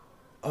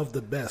of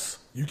the best.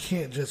 You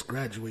can't just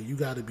graduate. You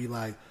got to be,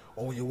 like,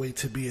 on your way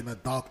to being a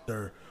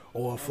doctor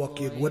or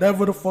fucking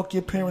whatever the fuck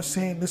your parents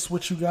saying this is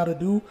what you got to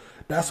do.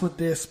 That's what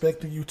they're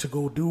expecting you to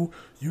go do.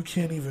 You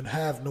can't even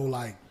have no,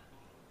 like,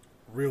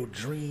 real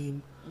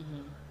dream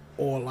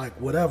or, like,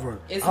 whatever.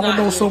 I don't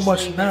know so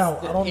much now.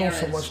 I don't know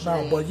so much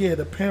now. But, yeah,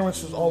 the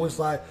parents is always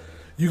like,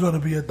 you're going to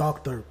be a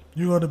doctor.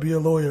 You're going to be a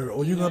lawyer.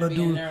 Or you're going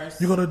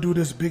to do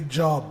this big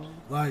job.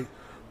 Like,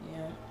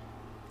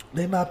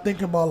 they're not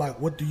thinking about, like,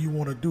 what do you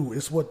want to do?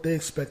 It's what they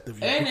expect of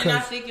you. And they're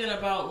not thinking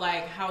about,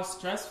 like, how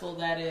stressful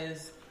that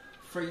is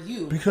for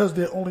you. Because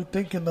they're only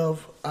thinking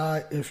of,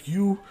 if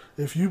you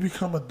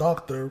become a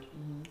doctor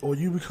or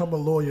you become a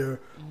lawyer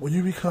or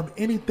you become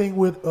anything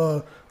with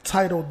a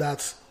title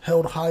that's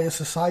held high in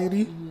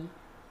society,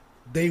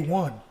 they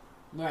won.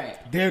 Right.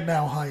 They're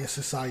now high in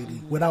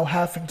society without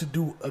having to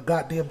do a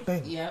goddamn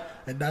thing. Yep.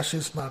 And that's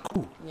just not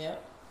cool.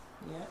 Yep.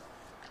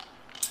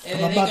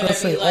 And I'm not going to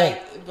say,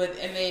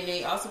 and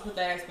they also put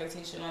that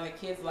expectation on the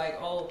kids, like,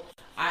 oh,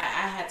 I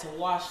had to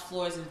wash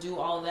floors and do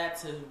all of that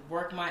to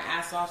work my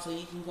ass off so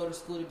you can go to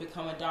school to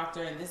become a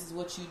doctor, and this is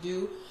what you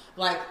do.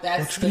 Like,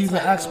 that's but you even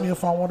asked me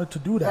if I wanted to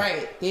do that.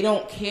 Right. They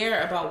don't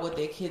care about what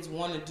their kids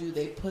want to do.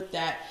 They put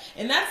that,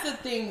 and that's the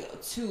thing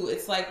too.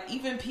 It's like,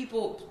 even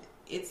people,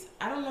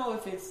 I don't know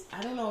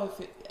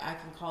if I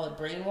can call it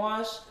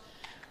brainwash,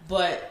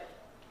 but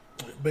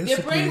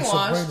basically, they're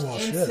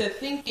brainwashed into yeah.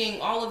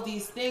 thinking all of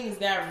these things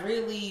that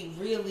really,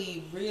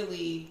 really,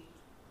 really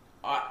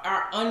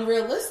are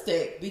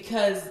unrealistic,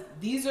 because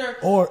these are...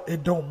 Or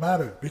it don't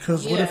matter,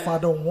 because what if I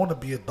don't want to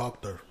be a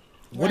doctor?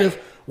 What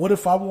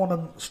if I want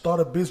to start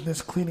a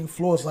business cleaning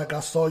floors like I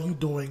saw you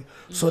doing,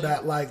 so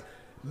that, like,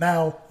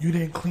 now you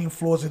didn't clean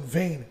floors in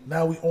vain.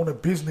 Now we own a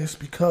business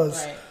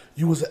because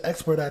you was an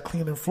expert at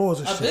cleaning floors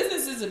and shit. A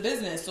business is a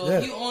business. So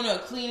if you own a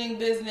cleaning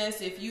business,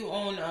 if you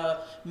own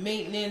a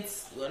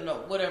maintenance,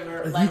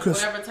 whatever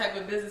type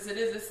of business it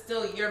is, it's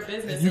still your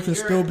business. And you can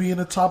still be in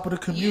the top of the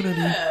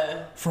community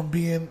from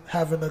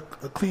having a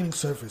cleaning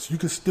service. You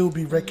can still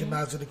be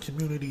recognized in the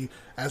community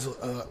as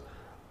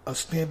a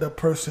stand-up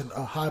person,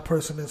 a high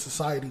person in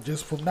society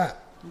just from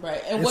that.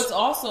 Right. And what's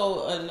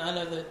also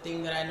another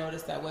thing that I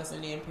noticed that West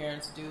Indian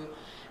parents do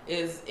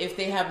is, if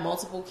they have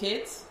multiple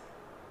kids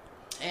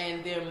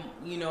and they're,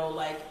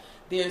 like,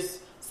 there's,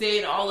 say,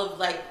 in all of,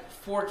 like,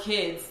 4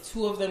 kids,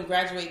 2 of them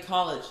graduate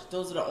college.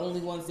 Those are the only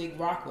ones they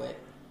rock with.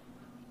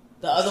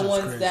 The other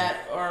ones crazy.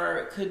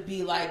 That could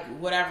be, like,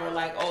 whatever,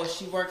 like, oh,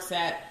 she works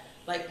at,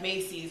 like,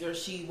 Macy's, or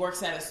she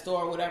works at a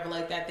store, or whatever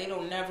like that. They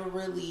don't never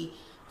really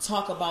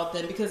talk about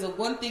them, because the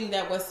one thing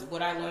that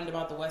what I learned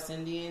about the West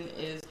Indian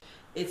is,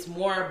 it's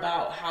more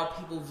about how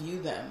people view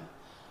them.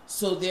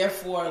 So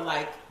therefore,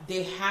 like,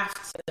 they have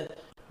to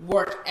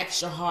work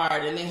extra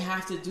hard, and they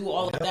have to do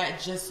all of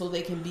that just so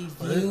they can be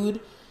viewed.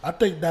 I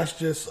think that's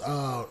just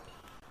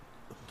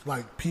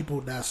like people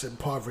that's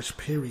impoverished.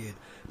 Period.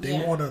 They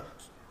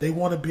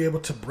wanna be able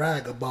to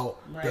brag about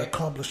the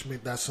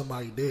accomplishment that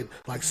somebody did.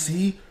 Like,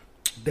 see,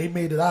 they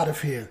made it out of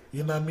here.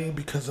 You know what I mean?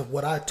 Because of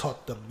what I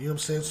taught them. You know what I'm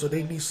saying? So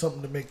they need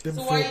something to make them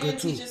feel good too. So why you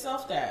didn't teach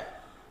yourself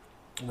that?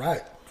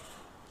 Right,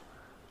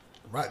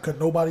 because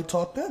nobody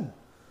taught them.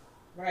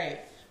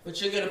 Right,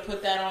 but you're gonna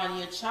put that on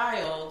your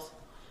child.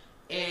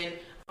 And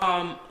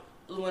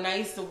when I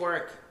used to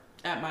work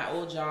at my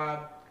old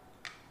job,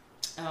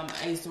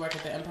 I used to work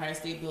at the Empire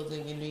State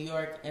Building in New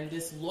York, and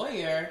this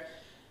lawyer,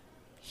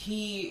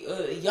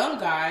 a young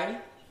guy,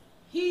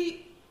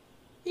 he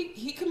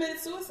committed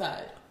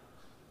suicide,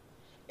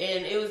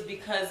 and it was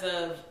because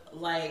of,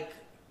 like,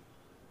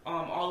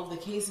 all of the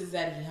cases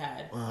that he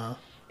had.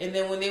 And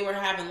then when they were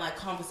having, like,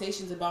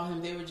 conversations about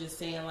him, they were just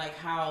saying, like,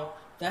 how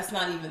that's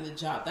not even the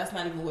job, that's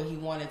not even what he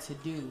wanted to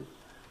do.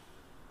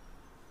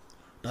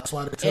 That's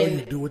why they tell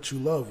you do what you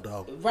love,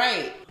 dog.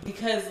 Right,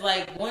 because,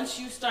 like, once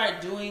you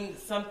start doing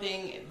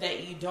something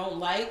that you don't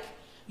like,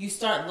 you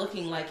start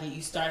looking like it,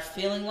 you start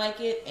feeling like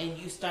it, and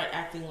you start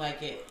acting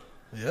like it.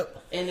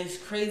 Yep. And it's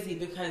crazy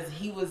because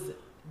he was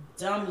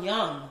dumb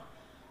young.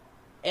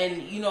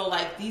 And, you know,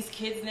 like, these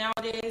kids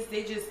nowadays,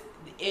 they just,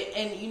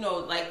 and, you know,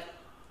 like,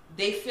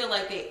 they feel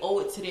like they owe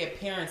it to their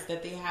parents,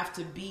 that they have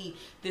to be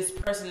this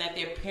person that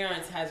their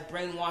parents has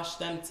brainwashed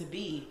them to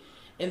be.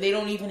 And they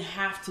don't even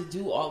have to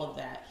do all of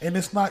that. And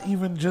it's not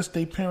even just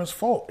their parents'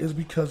 fault. It's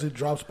because it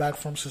drops back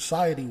from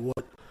society.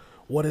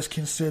 What is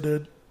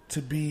considered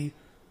to be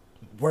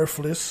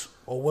worthless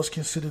or what's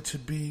considered to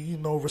be, you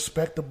know,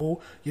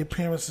 respectable. Your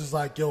parents is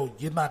like, yo,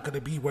 you're not going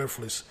to be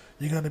worthless.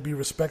 You're going to be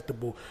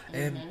respectable.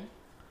 And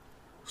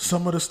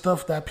some of the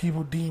stuff that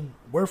people deem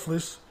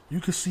worthless, you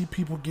can see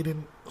people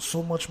getting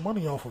so much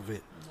money off of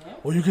it.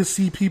 Yep. Or you can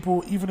see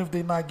people, even if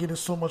they're not getting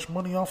so much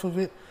money off of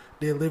it,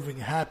 they're living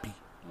happy.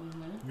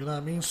 You know what I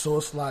mean? So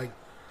it's like,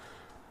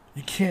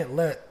 you can't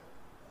let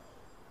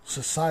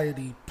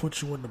society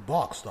put you in the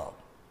box, dog.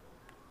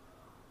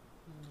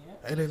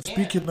 Yep. And then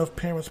speaking of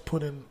parents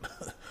putting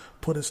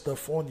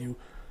stuff on you,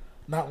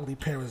 not only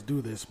parents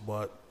do this,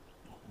 but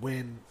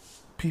when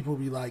people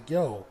be like,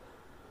 yo,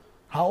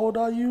 how old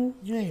are you?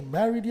 You ain't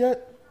married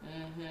yet?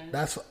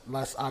 That's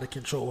out of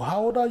control.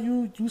 How old are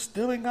you? You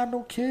still ain't got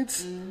no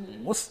kids?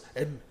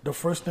 And the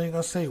first thing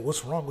I say,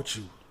 what's wrong with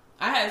you?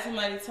 I had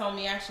somebody tell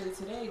me actually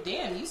today,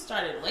 damn, you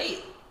started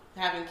late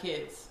having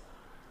kids.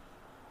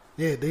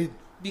 Yeah,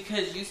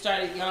 because you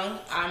started young.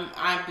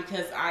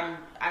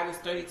 I was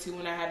 32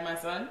 when I had my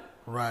son.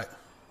 Right.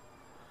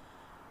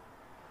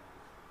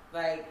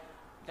 Like,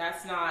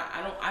 that's not,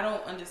 I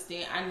don't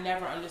understand. I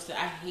never understood.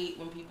 I hate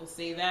when people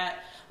say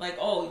that. Like,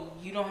 oh,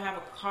 you don't have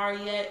a car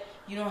yet.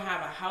 You don't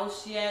have a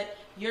house yet.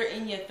 You're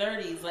in your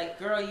 30s. Like,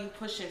 girl, you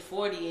pushing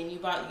 40 and you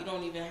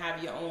don't even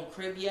have your own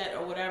crib yet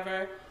or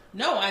whatever.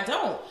 No, I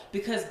don't.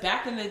 Because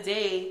back in the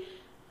day,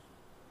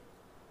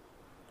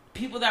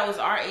 people that was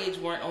our age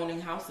weren't owning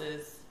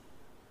houses.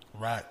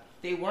 Right.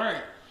 They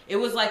weren't. It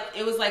was like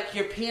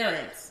your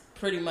parents,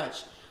 pretty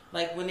much.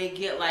 Like, when they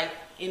get, like,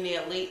 in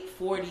their late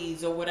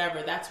 40s or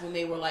whatever, that's when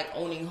they were, like,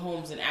 owning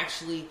homes. And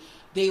actually,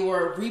 they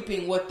were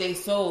reaping what they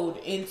sowed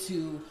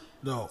into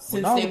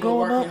since they were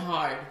working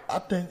hard. I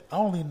think I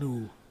only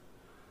knew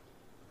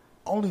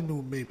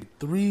maybe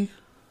three.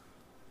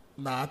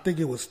 I think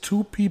it was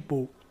two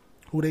people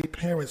who their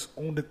parents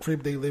owned the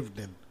crib they lived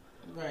in.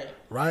 Right.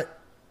 Right?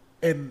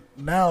 And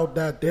now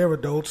that they're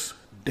adults,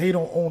 they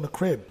don't own the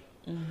crib.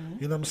 You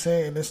know what I'm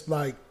saying? And it's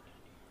like,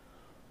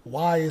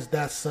 why is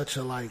that such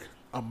a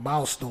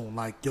milestone?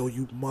 Like, yo,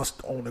 you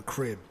must own a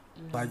crib.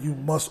 Like, you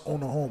must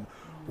own a home.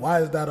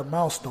 Why is that a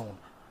milestone?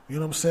 You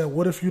know what I'm saying?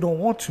 What if you don't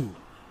want to?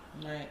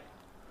 Right.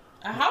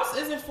 A house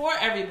isn't for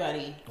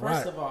everybody,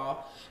 first of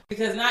all.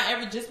 Because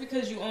just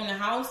because you own a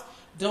house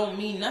don't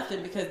mean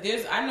nothing. Because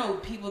I know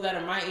people that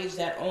are my age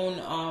that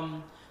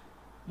own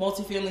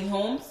multifamily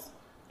homes,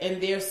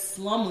 and they're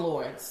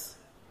slumlords.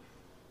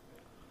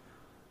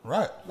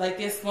 Right. Like,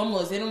 they're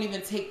slumlords. They don't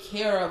even take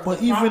care of But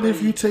the even property.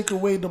 if you take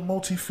away the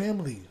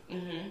multifamily,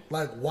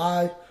 like,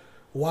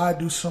 why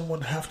do someone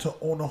have to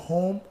own a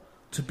home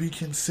to be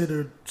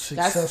considered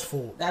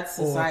successful? That's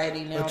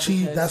society now.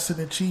 That's an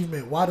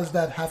achievement. Why does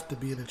that have to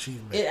be an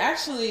achievement? It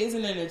actually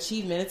isn't an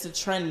achievement. It's a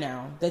trend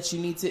now that you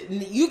need to.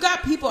 You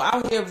got people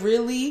out here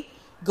really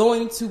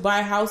going to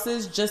buy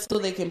houses just so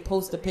they can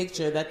post a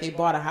picture that they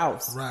bought a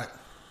house. Right.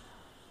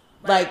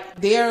 Like,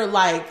 they're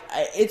like,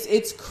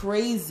 it's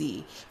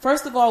crazy.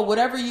 First of all,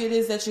 whatever it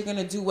is that you're going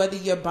to do, whether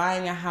you're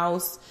buying a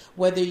house,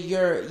 whether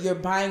you're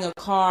buying a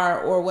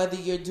car, or whether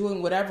you're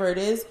doing whatever it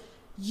is,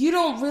 you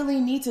don't really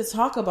need to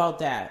talk about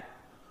that.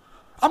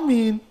 I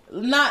mean,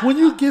 when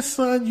you get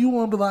son, you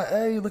want to be like,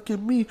 hey, look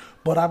at me.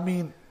 But I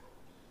mean,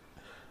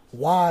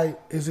 why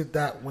is it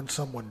that when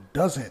someone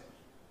doesn't,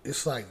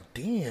 it's like,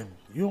 damn,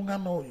 you don't got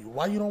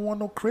why you don't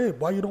want no crib?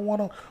 Why you don't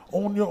want to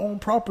own your own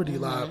property?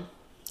 Like,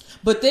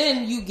 but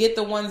then you get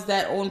the ones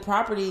that own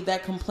property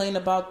that complain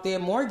about their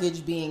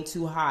mortgage being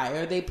too high,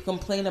 or they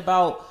complain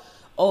about,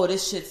 oh,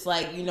 this shit's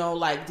like, you know,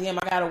 like, damn,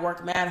 I gotta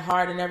work mad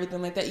hard and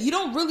everything like that. You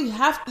don't really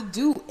have to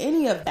do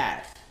any of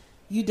that.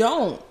 You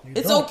don't.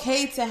 It's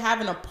okay to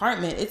have an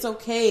apartment. It's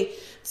okay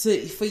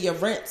for your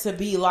rent to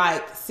be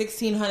like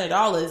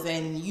 $1,600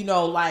 and, you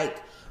know, like,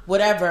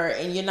 whatever,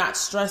 and you're not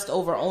stressed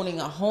over owning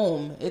a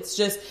home. It's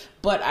just,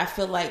 but I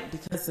feel like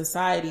because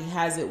society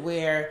has it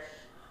where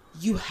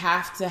you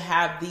have to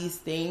have these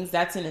things,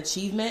 that's an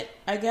achievement,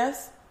 I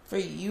guess, for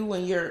you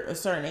when you're a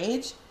certain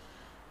age.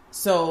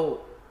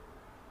 So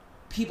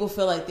people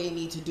feel like they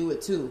need to do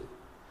it too.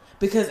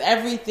 Because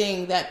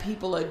everything that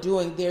people are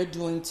doing, they're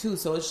doing too.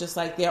 So it's just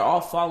like they're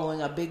all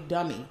following a big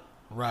dummy.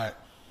 Right.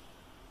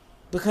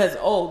 Because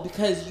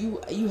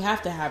you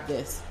have to have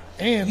this.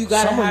 And you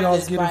gotta some of have y'all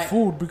this getting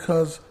food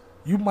because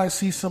you might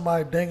see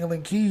somebody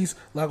dangling keys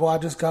like, oh, I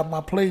just got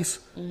my place.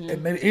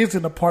 And it is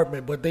an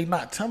apartment, but they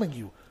not telling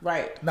you.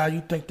 Right. Now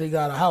you think they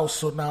got a house,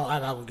 so now I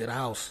gotta go get a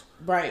house.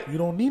 Right. You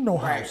don't need no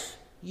house.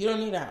 You don't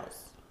need a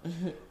house.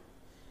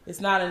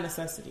 It's not a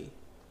necessity.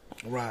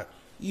 Right.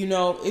 You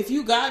know, if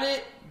you got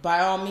it, by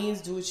all means,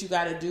 do what you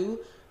got to do.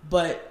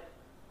 But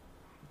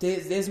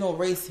there's no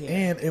race here.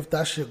 And if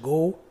that's your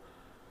goal,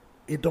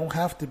 it don't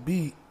have to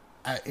be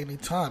at any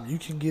time. You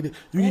can get it.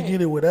 You can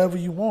get it whatever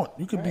you want.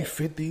 You could be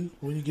 50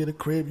 when you get a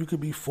crib. You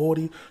could be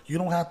 40. You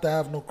don't have to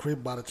have no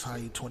crib by the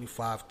time you're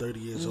 25, 30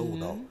 years old,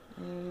 though.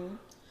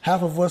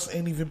 Half of us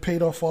ain't even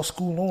paid off our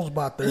school loans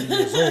by 30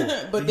 years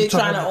old. But they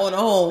trying to own a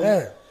home.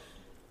 Yeah.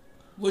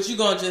 What, you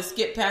gonna just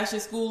skip past your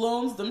school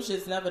loans? Them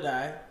shits never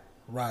die.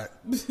 Right.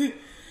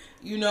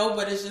 You know,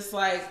 but it's just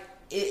like,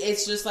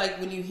 it's just like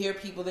when you hear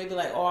people, they be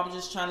like, oh, I'm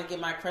just trying to get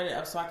my credit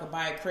up so I can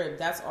buy a crib.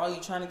 That's all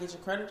you trying to get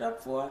your credit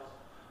up for?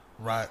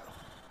 Right.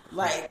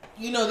 Like,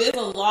 you know, there's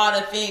a lot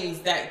of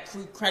things that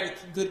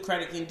good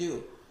credit can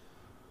do.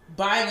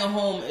 Buying a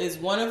home is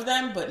one of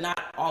them, but not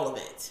all of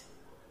it.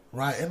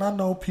 Right. And I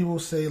know people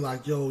say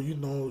like, yo, you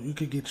know, you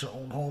could get your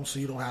own home so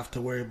you don't have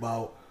to worry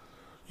about,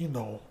 you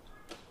know,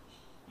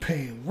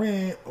 paying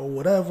rent or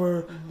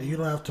whatever. And you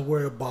don't have to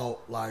worry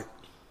about like,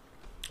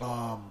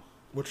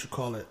 what you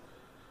call it,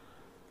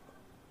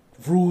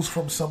 rules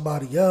from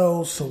somebody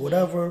else or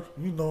whatever.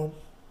 You know,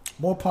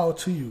 more power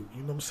to you.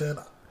 You know what I'm saying?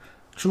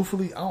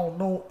 Truthfully, I don't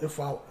know if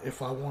I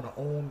want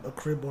to own a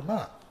crib or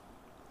not.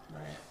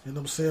 Right. You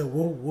know what I'm saying?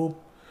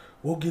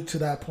 We'll get to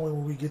that point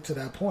when we get to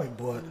that point.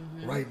 But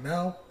right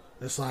now,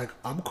 it's like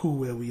I'm cool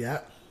where we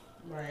at.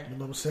 Right. You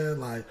know what I'm saying?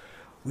 Like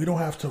we don't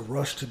have to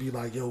rush to be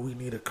like, yo, we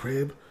need a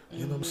crib.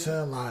 You know what I'm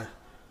saying? Like,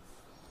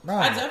 nah.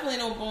 I definitely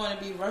don't want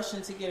to be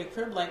rushing to get a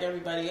crib like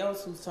everybody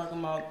else who's talking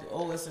about,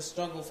 oh, it's a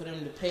struggle for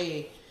them to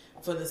pay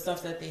for the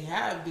stuff that they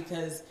have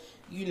because,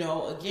 you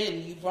know,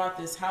 again, you bought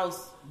this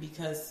house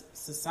because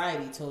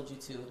society told you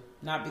to,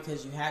 not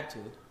because you had to.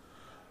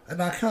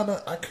 And I kind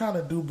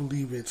of do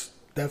believe it's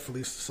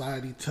definitely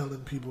society telling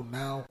people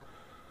now,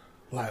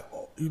 like,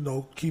 you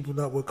know, keeping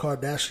up with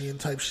Kardashian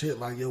type shit.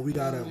 Like, yo, we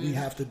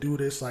have to do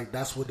this. Like,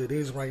 that's what it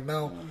is right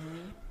now.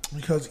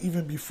 Because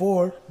even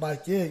before,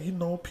 like, yeah, you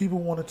know, people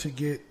wanted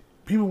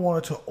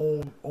to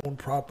own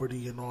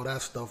property and all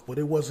that stuff, but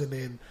it wasn't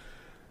in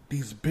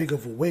these big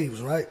of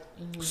waves, right?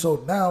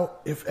 So now,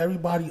 if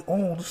everybody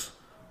owns,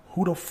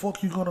 who the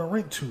fuck you gonna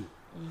rent to? You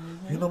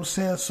know what I'm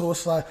saying? So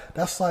it's like,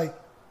 that's like,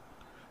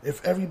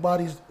 if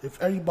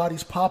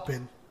everybody's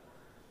popping,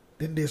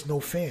 then there's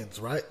no fans,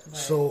 right?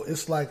 So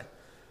it's like,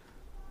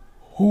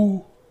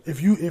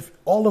 if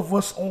all of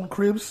us own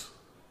cribs,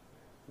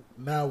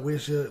 now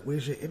where's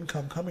your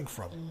income coming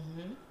from?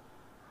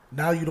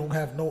 Now you don't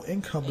have no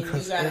income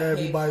because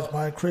everybody's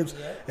buying cribs.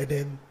 Yep. And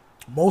then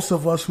most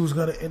of us who's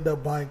going to end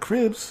up buying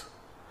cribs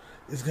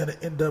is going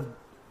to end up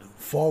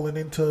falling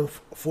into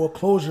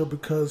foreclosure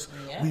because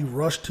we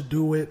rush to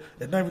do it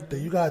and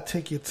everything. You got to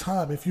take your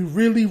time. If you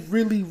really,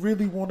 really,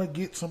 really want to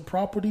get some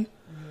property,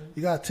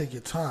 you got to take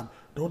your time.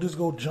 Don't just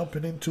go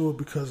jumping into it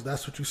because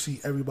that's what you see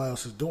everybody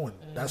else is doing.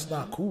 That's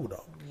not cool,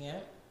 though. Yeah.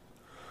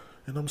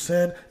 You know what I'm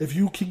saying? If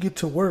you can get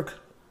to work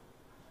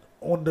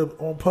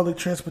on public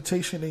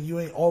transportation and you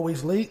ain't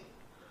always late,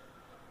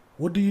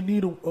 what do you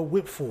need a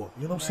whip for?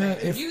 You know what I'm saying?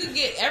 If you can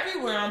get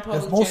everywhere on public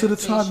transportation. If most of the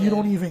time you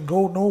don't even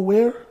go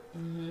nowhere,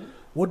 Mm-hmm.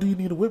 What do you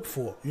need a whip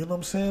for? You know what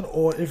I'm saying?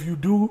 Or if you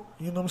do,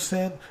 you know what I'm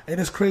saying? And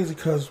it's crazy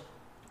because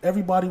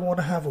everybody want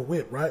to have a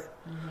whip, right?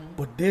 Mm-hmm.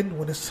 But then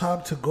when it's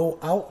time to go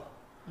out,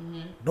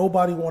 mm-hmm.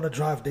 nobody want to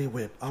drive their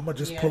whip. I'm going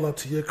to just pull up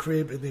to your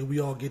crib and then we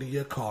all get in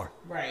your car.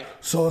 Right.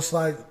 So it's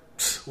like,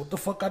 what the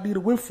fuck I need a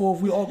whip for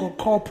if we all go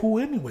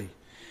carpool anyway?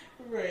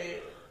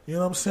 Right. You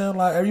know what I'm saying?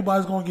 Like,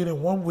 everybody's going to get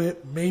in one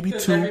whip, maybe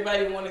two.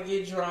 Everybody want to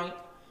get drunk.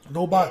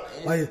 Nobody,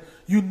 like,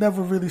 you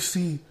never really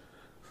see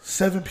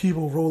 7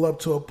 people roll up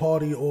to a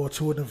party or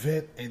to an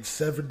event in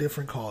 7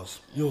 different cars.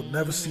 You'll mm-hmm.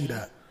 never see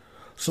that.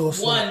 So it's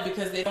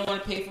because they don't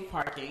want to pay for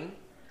parking.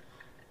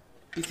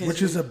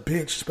 Which is a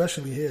bitch,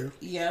 especially here.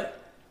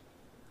 Yep.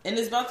 And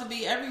it's about to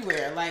be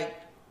everywhere. Like,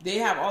 they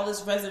have all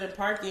this resident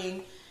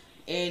parking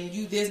and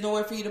there's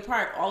nowhere for you to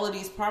park. All of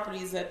these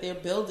properties that they're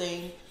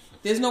building,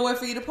 there's nowhere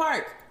for you to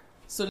park.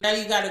 So now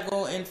you got to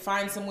go and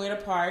find somewhere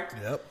to park.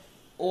 Yep.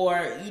 Or,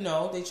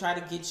 they try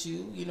to get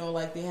you,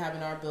 like they have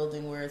in our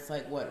building where it's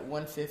like, what,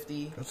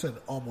 $150? That's in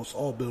almost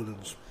all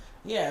buildings.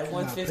 Yeah,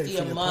 $150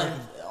 a month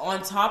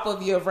on top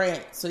of your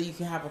rent so you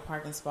can have a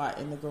parking spot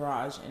in the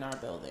garage in our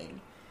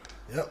building.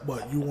 Yep,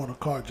 but you want a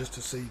car just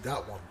to say you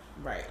got one.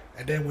 Right.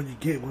 And then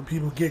when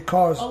people get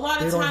cars, a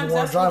lot of times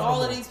that's what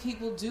all of these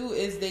people do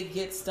is they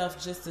get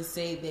stuff just to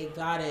say they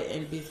got it,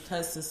 and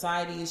because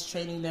society is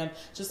training them,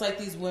 just like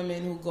these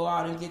women who go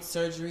out and get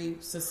surgery,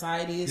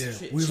 society is training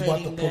them. We was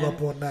about to pull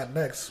up on that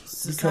next.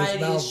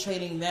 Society is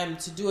training them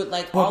to do it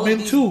like but all men of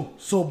these, too.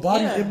 So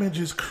body image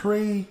is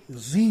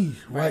crazy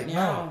right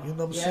now. You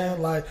know what I'm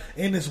saying? Like,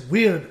 and it's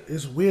weird.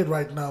 It's weird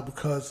right now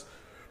because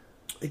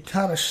it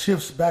kind of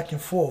shifts back and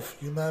forth.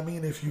 You know what I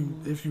mean? If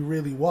you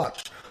really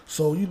watch.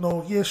 So,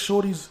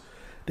 shorties,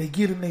 they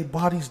getting their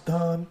bodies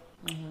done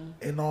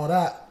and all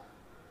that.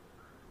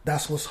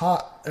 That's what's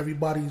hot.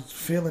 Everybody's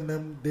feeling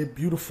them. They're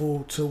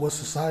beautiful to what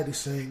society's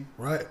saying,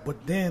 right?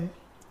 But then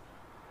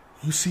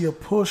you see a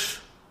push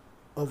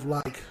of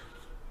like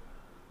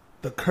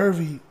the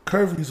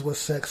curvy is what's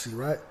sexy,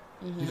 right?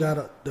 Mm-hmm. You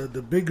got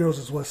the big girls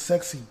is what's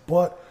sexy.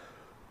 But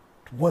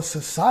what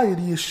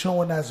society is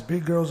showing as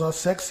big girls are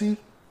sexy,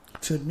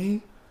 to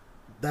me,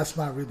 that's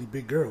not really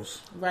big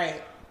girls.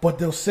 Right. But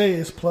they'll say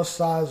it's plus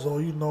size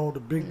or, you know, the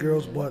big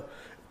girls. But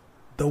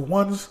the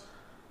ones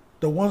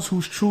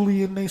who's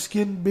truly in their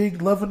skin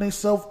big, loving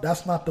themselves,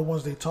 that's not the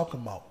ones they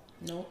talking about.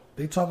 Nope.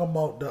 They talking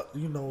about the,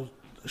 you know,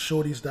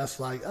 shorties that's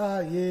like,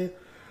 yeah,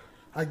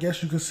 I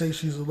guess you could say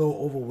she's a little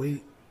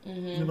overweight.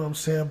 You know what I'm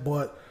saying?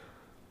 But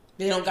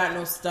they don't got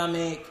no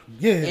stomach.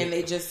 Yeah. And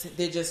they're just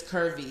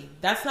curvy.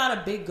 That's not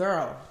a big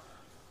girl.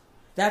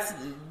 That's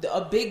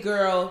a big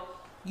girl,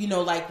 you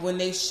know, like when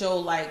they show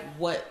like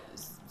what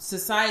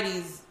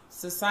society's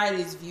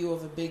view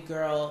of a big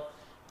girl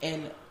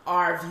and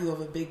our view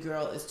of a big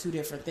girl is two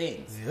different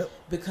things. Yep.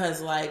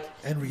 Because like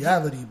in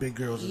reality, big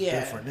girls is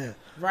different. Yeah.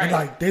 Right. And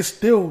like they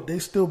still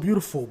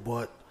beautiful,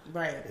 but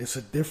right. It's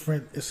a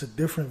different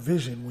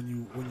vision when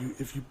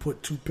you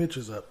put two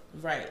pictures up.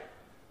 Right.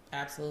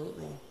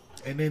 Absolutely.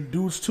 And then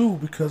dudes too,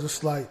 because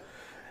it's like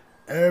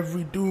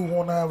every dude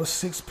want to have a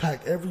six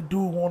pack. Every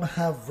dude want to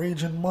have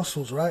raging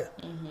muscles, right?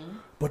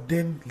 But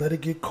then let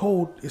it get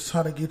cold. It's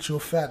trying to get you a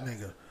fat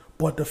nigga.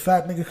 But the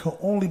fat nigga can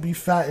only be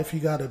fat if he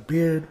got a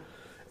beard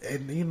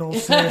and, you know what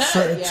I'm saying,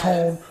 certain Yes.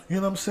 tone. You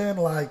know what I'm saying?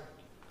 Like,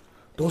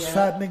 those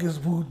fat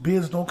niggas whose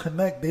beards don't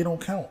connect, they don't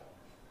count.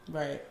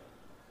 Right.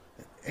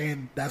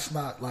 And that's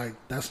not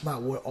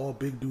what all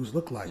big dudes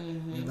look like.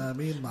 You know what I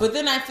mean? Like, But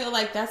then I feel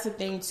like that's the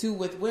thing too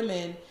with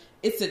women.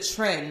 It's a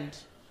trend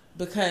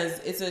because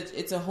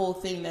it's a whole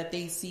thing that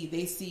they see.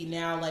 They see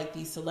now like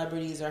these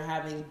celebrities are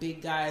having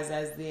big guys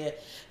as their,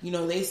 you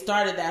know, they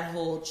started that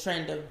whole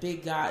trend of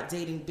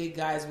dating big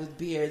guys with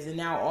beards, and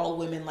now all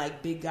women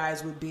like big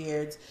guys with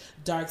beards,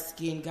 dark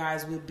skinned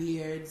guys with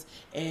beards,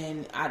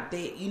 and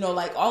they, you know,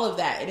 like all of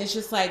that. And it's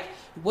just like,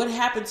 what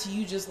happened to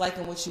you just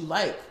liking what you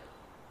like?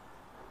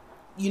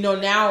 You know,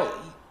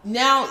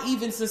 now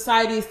even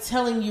society is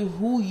telling you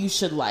who you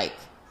should like.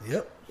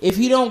 Yep. If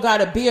he don't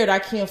got a beard, I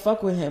can't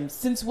fuck with him.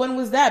 Since when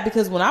was that?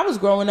 Because when I was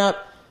growing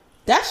up,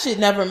 that shit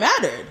never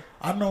mattered.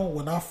 I know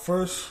when I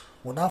first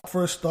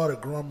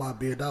started growing my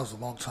beard, that was a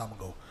long time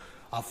ago.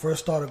 I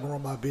first started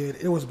growing my beard.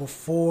 It was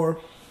before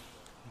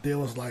there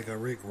was like a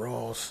Rick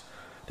Ross.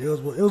 It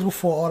was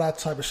before all that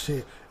type of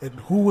shit. And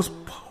who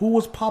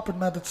was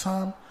popping at the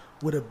time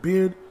with a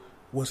beard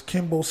was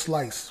Kimbo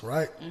Slice,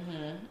 right?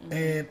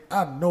 And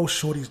I know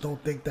shorties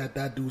don't think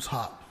that dude's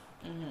hot.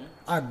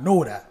 I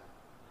know that.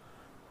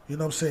 You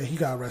know what I'm saying? He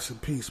got rest in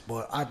peace.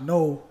 But I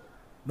know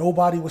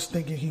nobody was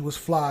thinking he was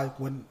fly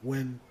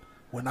when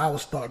I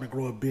was starting to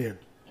grow a beard.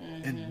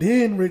 And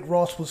then Rick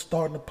Ross was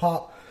starting to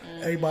pop.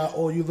 Everybody,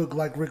 oh, you look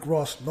like Rick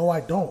Ross. No, I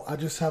don't. I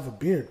just have a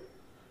beard.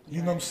 You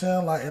know what I'm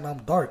saying? Like, and I'm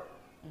dark.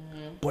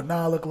 But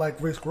now I look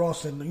like Rick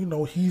Ross, and you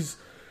know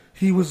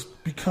he was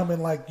becoming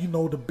like, you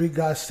know, the big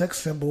guy sex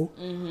symbol.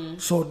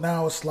 So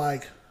now it's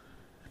like,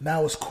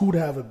 now it's cool to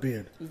have a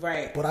beard.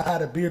 Right. But I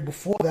had a beard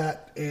before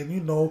that, and you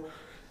know,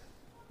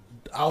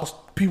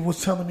 people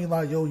was telling me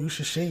like, yo, you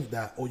should shave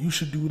that, or you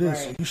should do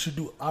this, or you should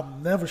do.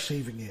 I'm never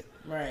shaving it.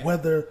 Right.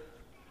 Whether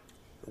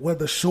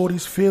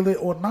shorties feel it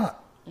or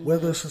not,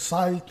 whether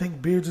society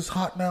think beards is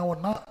hot now or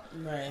not,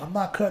 I'm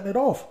not cutting it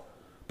off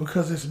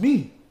because it's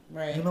me.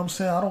 Right. You know what I'm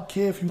saying? I don't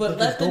care if you but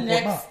think it's dope or not.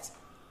 let the next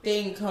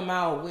thing come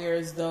out,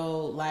 whereas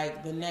though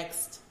like the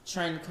next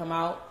trend come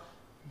out,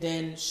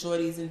 then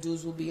shorties and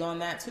dudes will be on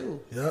that too.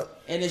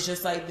 Yep. And it's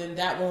just like, then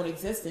that won't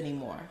exist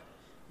anymore.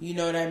 You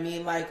know what I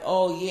mean? Like,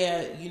 oh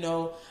yeah, you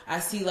know, I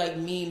see like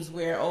memes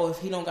where, oh, if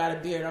he don't got a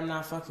beard, I'm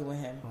not fucking with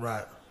him.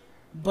 Right.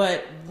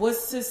 But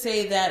what's to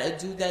say that a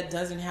dude that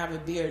doesn't have a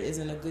beard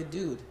isn't a good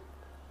dude?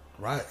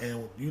 Right.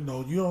 And you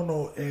know, you don't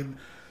know, and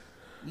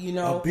you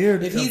know,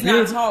 beard, if he's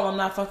not tall, I'm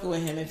not fucking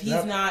with him. If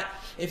he's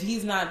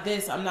not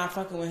this, I'm not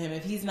fucking with him.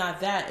 If he's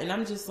not that, and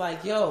I'm just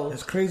like, yo,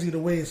 it's crazy the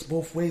way it's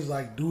both ways.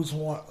 Like dudes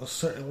want a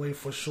certain way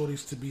for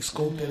shorties to be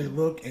sculpted and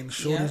look, and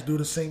shorties do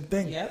the same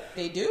thing. Yep,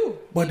 they do.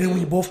 But then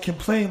we both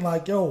complain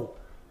like, yo,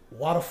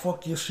 why the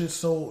fuck your shit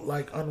so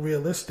like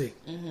unrealistic?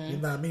 You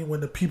know what I mean?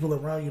 When the people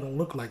around you don't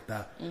look like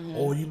that,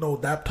 or you know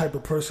that type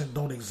of person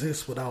don't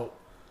exist without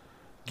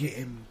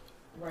getting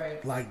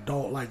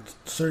like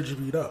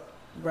surgeryed up.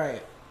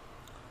 Right.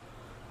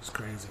 It's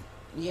crazy.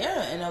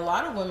 Yeah, and a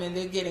lot of women,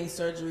 they're getting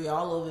surgery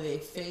all over their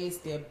face,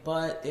 their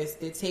butt.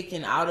 They're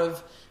taking out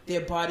of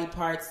their body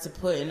parts to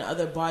put in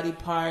other body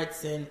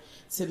parts, and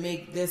to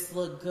make this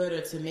look good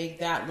or to make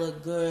that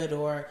look good,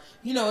 or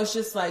you know, it's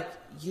just like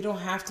you don't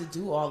have to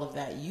do all of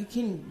that. You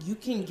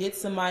can get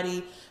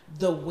somebody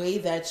the way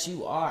that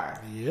you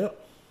are. Yep.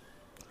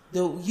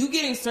 You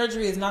getting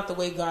surgery is not the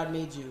way God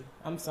made you.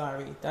 I'm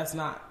sorry, that's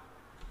not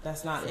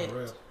it.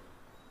 Real.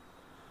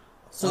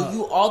 So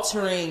you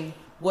altering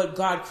what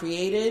God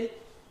created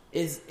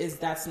is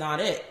that's not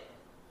it.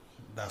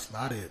 That's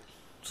not it.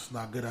 It's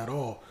not good at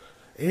all.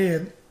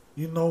 And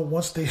you know,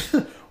 once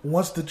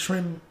the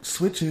trend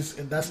switches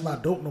and that's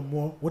not dope no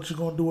more, what you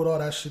gonna do with all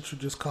that shit you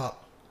just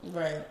caught?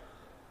 Right.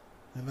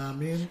 You know what I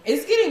mean?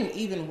 It's getting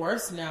even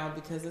worse now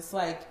because it's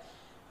like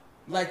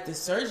the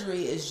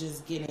surgery is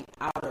just getting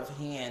out of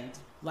hand.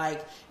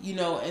 Like, you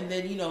know, and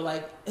then, you know,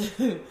 like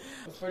a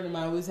friend of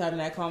mine was having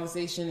that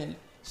conversation, and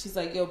she's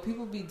like, yo,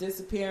 people be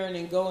disappearing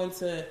and going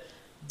to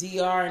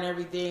DR and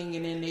everything,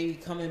 and then they be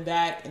coming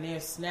back and they're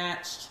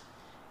snatched,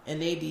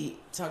 and they be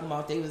talking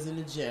about they was in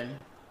the gym.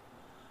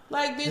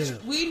 Like,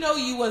 bitch, we know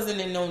you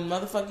wasn't in no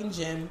motherfucking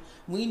gym.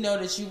 We know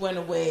that you went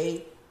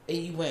away and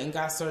you went and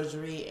got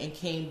surgery and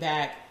came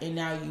back, and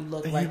now you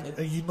look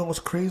and you know what's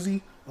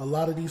crazy? A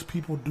lot of these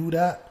people do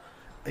that,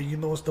 and you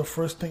know what's the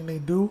first thing they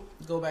do?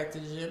 Go back to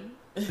the gym.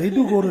 They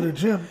do go to the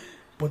gym,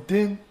 but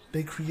then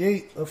they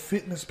create a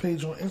fitness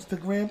page on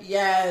Instagram.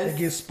 Yes. And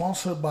get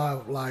sponsored by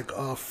like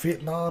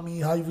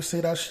Fitnami, how you would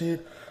say that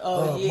shit?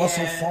 Yeah.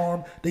 Muscle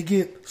Farm. They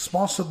get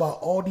sponsored by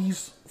all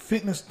these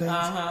fitness things,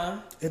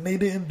 and they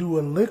didn't do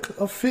a lick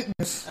of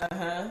fitness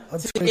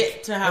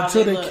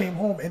until they came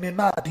home. And they're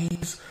not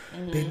these.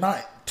 They're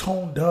not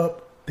toned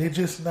up. They're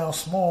just now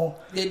small.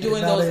 They're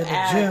doing those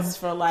ads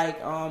for like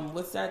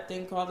what's that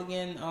thing called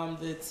again?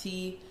 The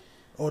tea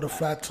or the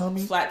flat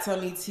tummy. Flat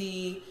tummy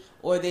tea.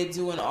 Or they're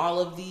doing all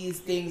of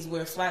these things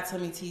where Flat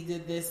Tummy Tea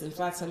did this and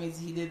Flat Tummy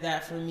Tea did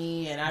that for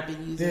me, and I've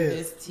been using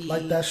this tea.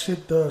 Like that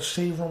shit, the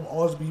Shave Room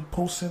always be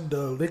posting the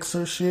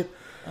elixir shit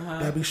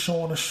that be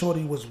showing a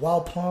shorty was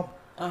wild plump,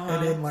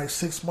 and then like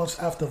 6 months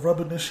after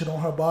rubbing this shit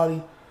on her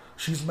body,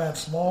 she's mad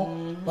small.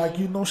 Like,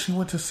 you know, she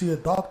went to see a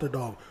doctor,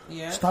 dog.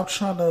 Yeah. Stop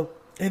trying to.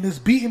 And it's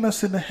beating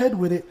us in the head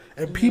with it.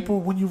 And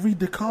people, when you read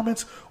the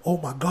comments, oh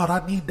my God,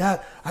 I need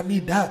that. I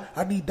need that.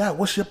 I need that.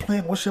 What's your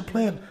plan? What's your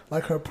plan?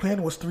 Like, her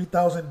plan was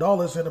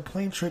 $3,000 and a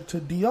plane trip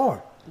to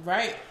DR.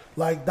 Right.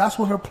 Like, that's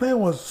what her plan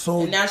was.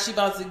 So, and now she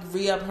about to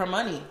re-up her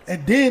money.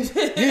 And then,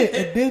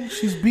 and then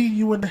she's beating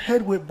you in the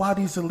head with buy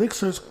these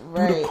elixirs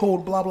through the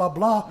code blah, blah,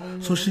 blah,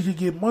 so she could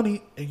get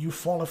money, and you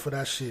falling for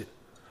that shit.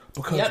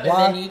 Because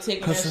why?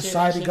 Because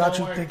society got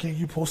you thinking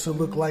you supposed to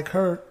look like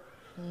her.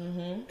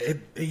 And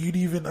you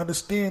didn't even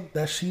understand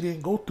that she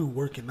didn't go through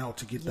working out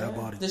to get that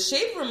body. The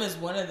Shade Room is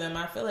one of them.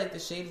 I feel like the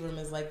Shade Room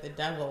is like the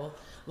devil.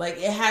 Like,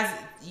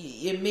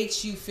 it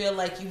makes you feel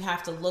like you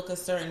have to look a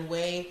certain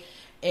way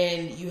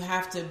and you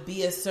have to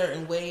be a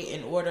certain way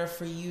in order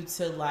for you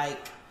to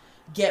like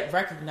get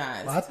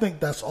recognized. I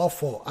think that's our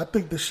fault. I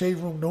think the Shade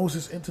Room knows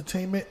it's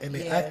entertainment and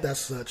they act as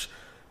such,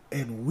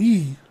 and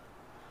we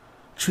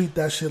treat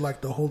that shit like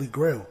the Holy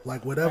Grail.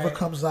 Like, whatever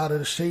comes out of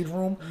the Shade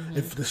Room,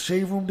 if the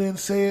Shade Room didn't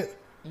say it,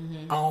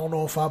 I don't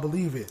know if I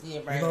believe it.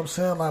 Yeah, right. You know what I'm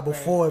saying? Like,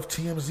 before, if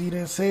TMZ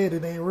didn't say it,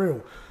 it ain't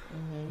real.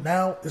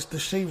 Now, it's the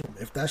Shade Room.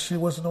 If that shit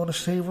wasn't on the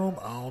Shade Room,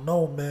 I don't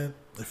know, man.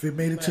 If it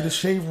made it to the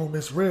Shade Room,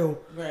 it's real.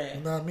 Right.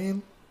 You know what I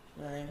mean?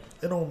 Right.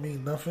 It don't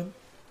mean nothing.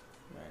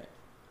 Right.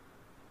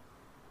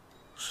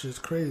 Shit's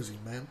crazy,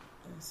 man.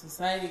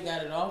 Society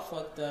got it all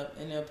fucked up,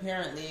 and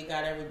apparently it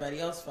got everybody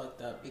else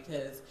fucked up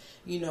because,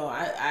 you know,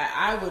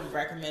 I would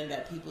recommend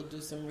that people do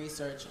some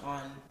research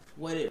on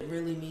what it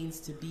really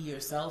means to be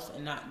yourself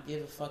and not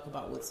give a fuck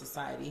about what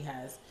society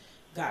has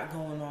got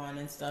going on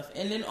and stuff.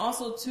 And then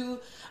also, too,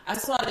 I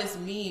saw this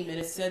meme, and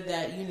it said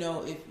that, you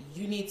know, if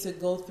you need to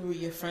go through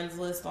your friends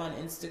list on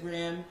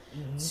Instagram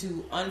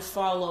to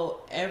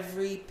unfollow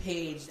every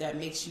page that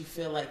makes you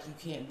feel like you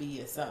can't be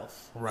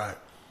yourself. Right.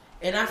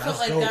 And I felt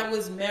like dope. That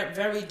was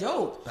very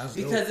dope. That's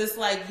because dope. It's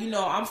like, you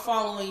know, I'm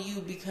following you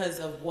because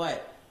of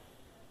what?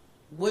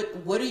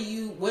 What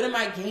am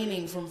I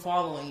gaining from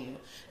following you?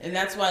 And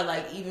that's why,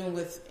 like, even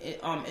with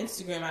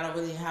Instagram, I don't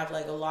really have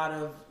like a lot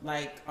of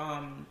like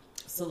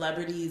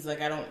celebrities.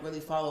 Like, I don't really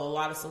follow a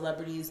lot of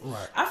celebrities.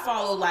 Right. I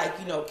follow, like,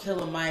 you know,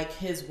 Killer Mike,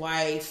 his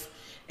wife,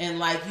 and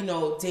like, you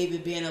know,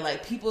 David Banner,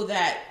 like people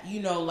that,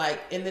 you know,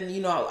 like, and then,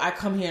 you know, I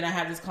come here and I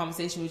have this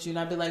conversation with you and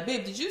I'll be like,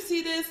 babe, did you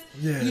see this?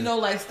 Yeah. You know,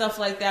 like stuff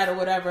like that or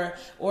whatever.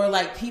 Or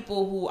like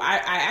people who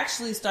I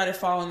actually started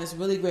following this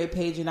really great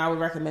page, and I would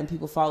recommend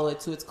people follow it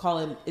too. It's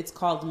called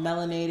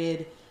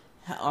Melanated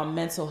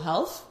Mental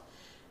Health.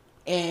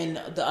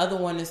 And the other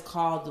one is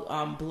called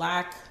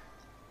Black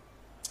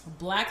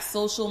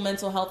Social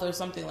Mental Health or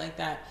something like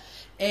that.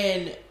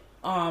 And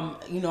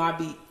you know, I'd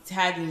be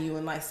tagging you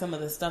in like some of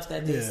the stuff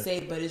that they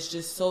say, but it's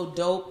just so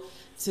dope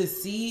to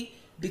see,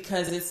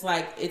 because it's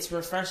like, it's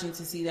refreshing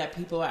to see that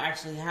people are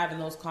actually having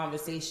those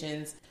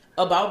conversations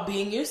about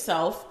being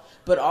yourself,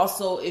 but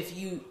also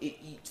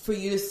for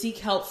you to seek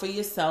help for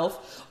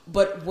yourself.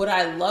 But what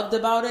I loved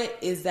about it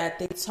is that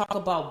they talk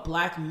about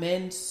black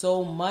men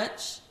so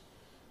much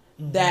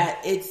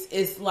that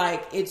it's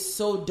like, it's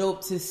so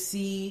dope to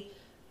see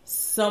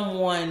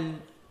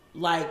someone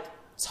like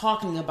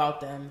talking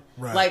about them,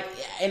 like,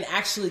 and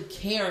actually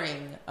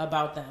caring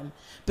about them.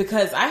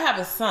 Because I have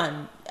a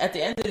son. At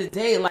the end of the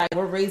day, like,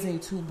 we're raising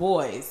 2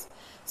 boys,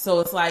 so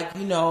it's like,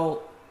 you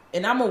know,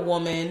 and I'm a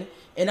woman,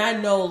 and I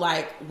know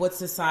like what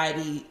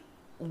society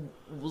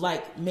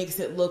like makes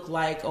it look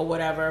like or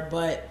whatever,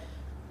 but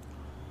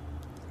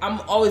I'm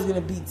always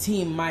gonna be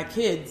team my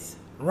kids,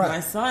 my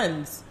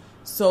sons.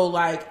 So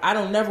like, I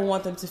don't never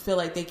want them to feel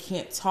like they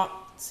can't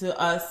talk to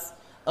us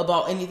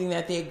about anything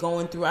that they're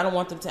going through. I don't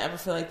want them to ever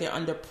feel like they're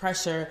under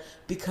pressure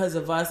because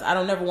of us. I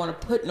don't ever want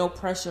to put no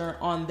pressure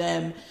on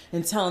them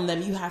and telling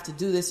them you have to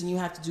do this and you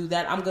have to do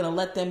that. I'm going to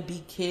let them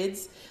be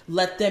kids,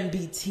 let them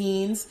be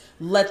teens,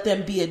 let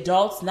them be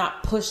adults,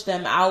 not push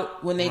them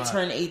out when they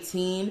turn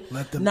 18.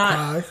 Let them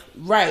cry.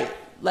 Right.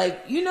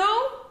 Like, you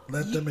know?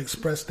 Let them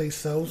express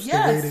themselves the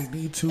Yes. way they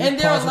need to. And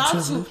they're allowed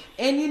positively.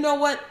 to. And you know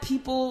what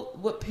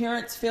what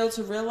parents fail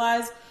to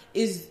realize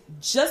is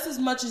just as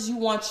much as you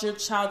want your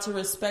child to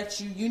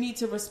respect you, you need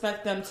to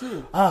respect them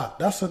too.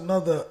 That's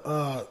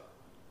another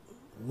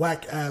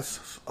whack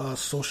ass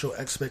social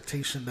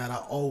expectation that I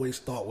always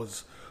thought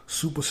was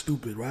super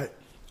stupid, right?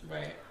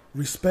 Right.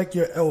 Respect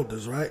your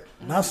elders, right?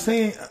 Mm-hmm. Not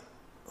saying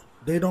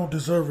they don't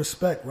deserve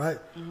respect, right?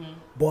 Mm-hmm.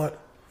 But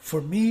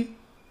for me,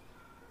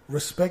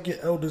 respect your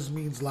elders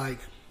means like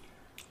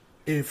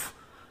if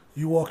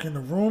you walk in the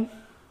room,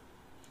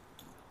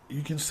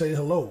 you can say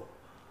hello,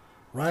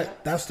 right? Yeah.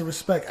 That's the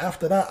respect.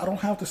 After that, I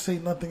don't have to say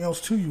nothing else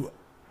to you.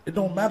 It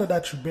don't matter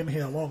that you've been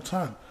here a long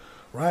time,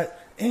 right?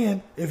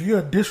 And if you're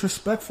a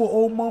disrespectful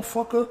old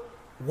motherfucker,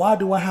 why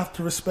do I have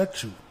to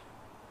respect you?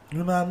 You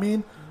know what I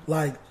mean?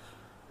 Like,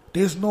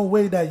 there's no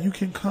way that you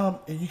can come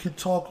and you can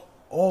talk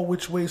all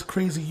which ways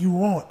crazy you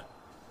want,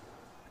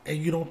 and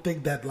you don't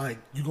think that, like,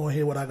 you're going to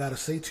hear what I got to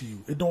say to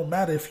you. It don't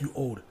matter if you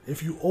old.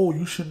 If you old,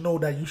 you should know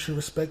that you should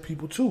respect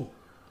people too.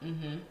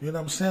 Mm-hmm. You know what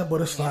I'm saying?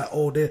 But it's like,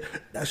 oh,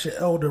 that's your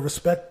elder,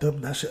 respect them.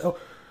 That's your elder.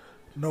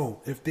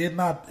 No, if they're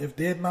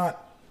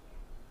not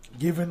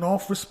giving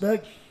off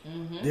respect,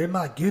 they're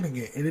not getting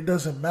it. And it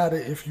doesn't matter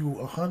if you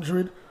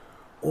 100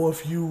 or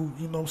if you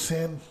know what I'm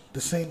saying,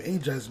 the same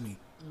age as me.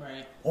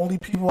 Right. Only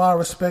people I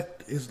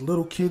respect is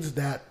little kids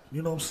that,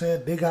 you know what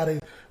I'm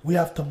saying, we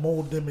have to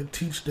mold them and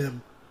teach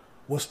them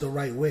what's the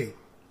right way.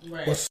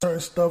 Right. But certain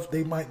stuff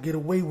they might get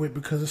away with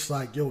because it's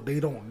like, yo, they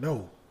don't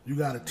know. You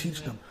got to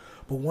teach them.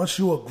 But once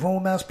you're a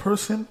grown-ass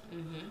person,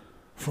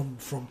 from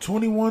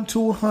 21 to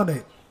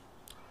 100,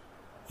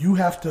 you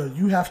have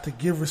to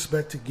give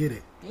respect to get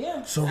it.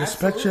 Yeah. So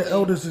respect your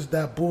elders is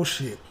that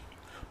bullshit.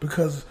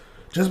 Because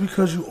just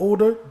because you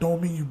older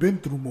don't mean you've been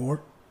through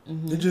more.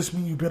 It just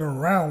means you've been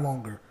around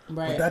longer.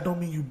 Right. But that don't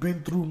mean you've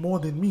been through more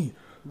than me.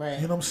 Right.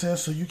 You know what I'm saying?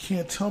 So you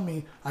can't tell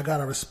me I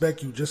gotta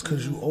respect you just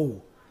because you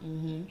old.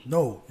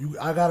 No,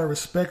 I gotta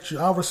respect you.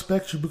 I'll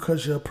respect you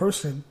because you're a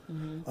person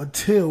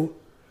until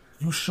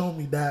you show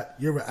me that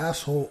you're an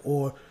asshole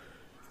or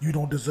you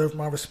don't deserve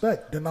my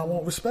respect. Then I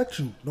won't respect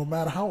you, no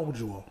matter how old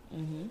you are.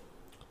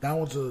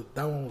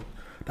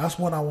 That's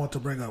one I want to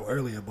bring up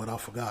earlier, but I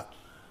forgot.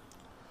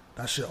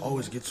 That shit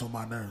always gets on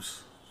my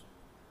nerves.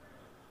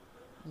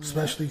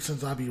 Especially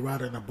since I be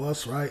riding a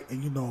bus, right?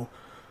 And you know,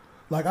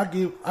 like I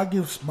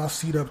give my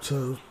seat up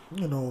to,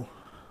 you know,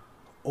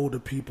 older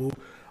people.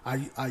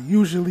 I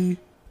usually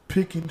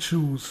pick and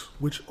choose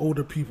which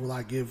older people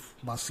I give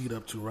my seat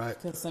up to,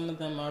 right? Because some of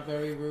them are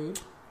very rude.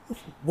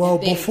 Well,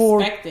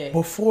 before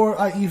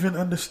I even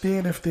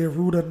understand if they're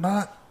rude or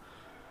not,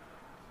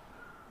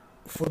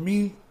 for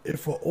me,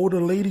 if an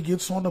older lady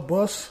gets on the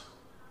bus,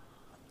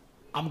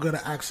 I'm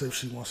gonna ask her if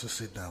she wants to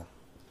sit down.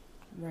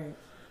 Right.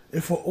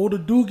 If an older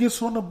dude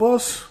gets on the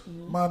bus,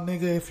 my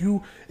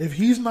nigga, if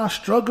he's not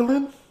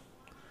struggling,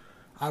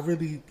 I'd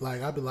be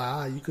like,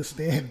 you could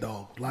stand,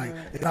 dog. Like,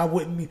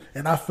 right.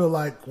 And I feel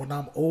like when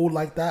I'm old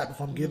like that, if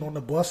I'm getting on the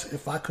bus,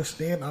 if I could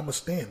stand, I'ma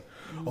stand,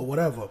 or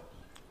whatever.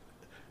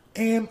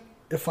 And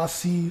if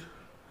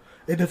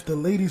the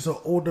lady's an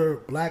older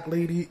black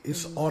lady,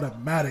 it's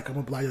automatic. I'm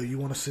gonna be like, yo, you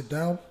want to sit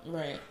down?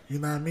 Right. You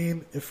know what I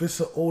mean? If it's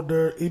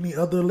any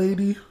other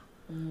lady,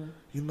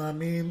 you know what I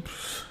mean?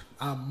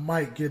 I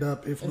might get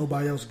up if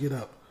nobody else get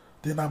up.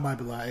 Then I might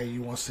be like, hey,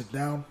 you want to sit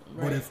down?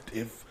 Right.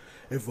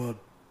 But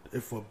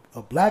if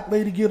a black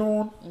lady get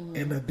on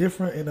and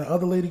the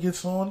other lady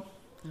gets on,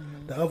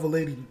 the other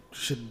lady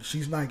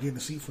she's not getting a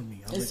seat from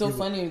me. It's so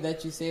funny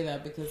that you say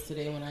that because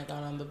today when I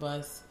got on the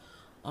bus,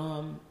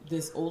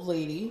 this old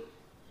lady,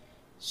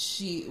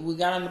 we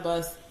got on the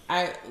bus.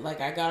 I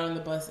got on the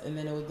bus and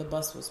then the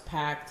bus was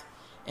packed.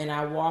 And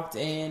I walked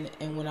in,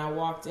 and when I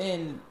walked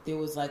in, there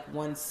was like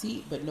one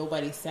seat, but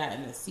nobody sat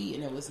in the seat,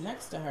 and it was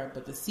next to her,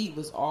 but the seat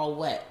was all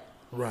wet.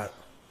 Right.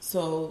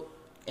 So,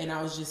 and I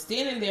was just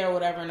standing there or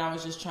whatever, and I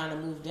was just trying to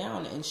move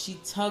down, and she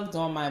tugged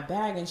on my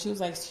bag, and she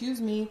was like,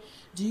 excuse me,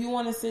 do you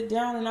want to sit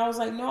down? And I was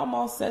like, no, I'm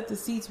all set, the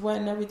seat's wet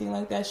and everything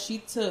like that. She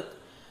took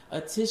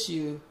a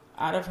tissue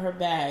out of her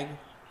bag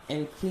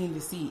and cleaned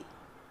the seat.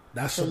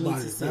 That's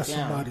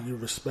somebody you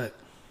respect.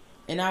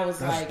 And I was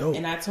dope.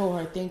 And I told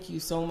her, thank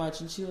you so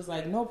much. And she was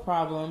like, no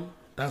problem.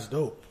 That's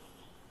dope.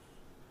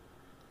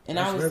 And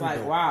I was like,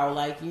 dope. Wow,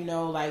 like, you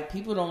know, like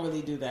people don't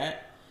really do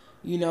that,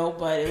 you know,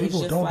 but it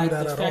was just like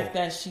the fact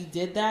that she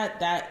did that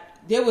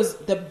there was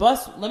the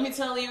bus. Let me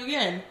tell you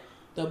again,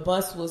 the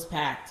bus was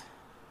packed.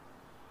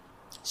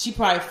 She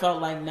probably felt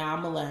like, nah,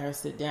 I'm going to let her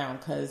sit down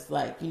because,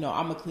 like, you know,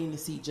 I'm going to clean the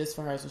seat just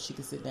for her so she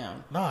could sit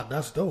down. Nah,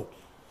 that's dope.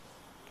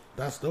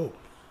 That's dope.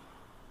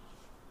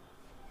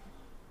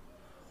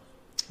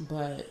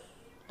 But,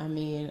 I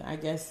mean, I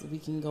guess we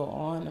can go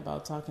on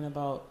about talking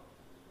about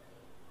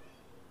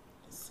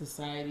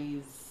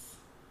society's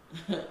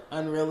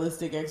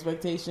unrealistic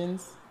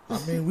expectations. I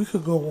mean, we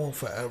could go on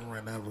forever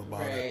and ever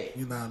about it.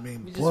 You know what I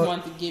mean? We just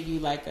wanted to give you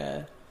like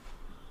a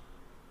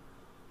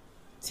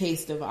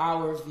taste of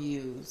our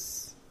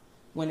views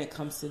when it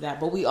comes to that.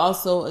 But we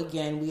also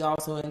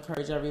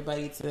encourage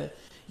everybody to,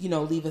 you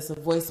know, leave us a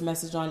voice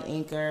message on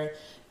Anchor.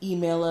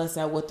 email us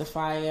at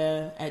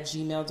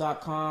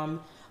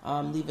whatthefire@gmail.com.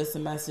 Leave us a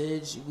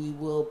message. We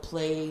will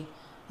play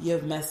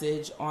your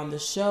message on the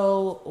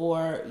show,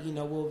 or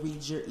we'll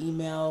read your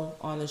email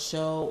on the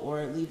show,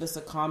 or leave us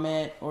a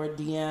comment or a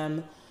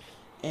DM,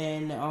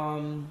 and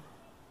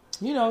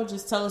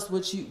just tell us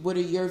what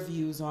are your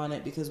views on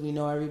it, because we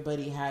know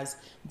everybody has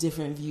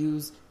different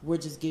views. We're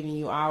just giving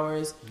you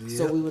ours. Yep.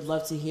 So we would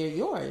love to hear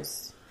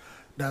yours.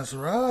 That's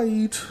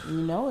right. You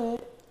know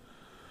it.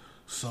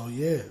 So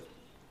yeah,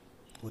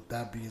 with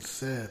that being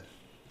said,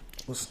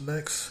 what's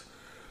next?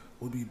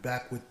 We'll be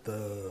back with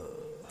the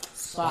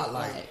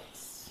Spotlight.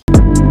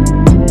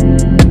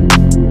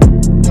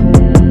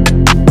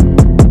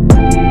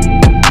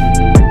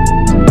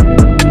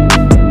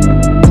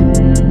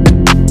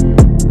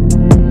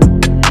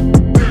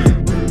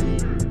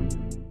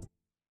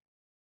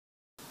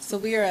 So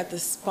we are at the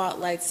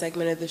Spotlight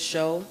segment of the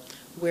show,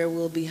 where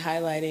we'll be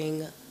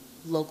highlighting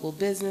local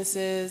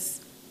businesses,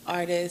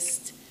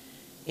 artists,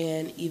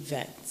 and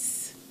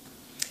events.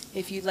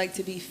 If you'd like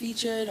to be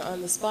featured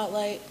on the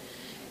Spotlight,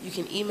 you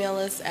can email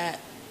us at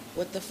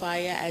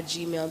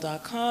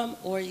whatthefire@gmail.com,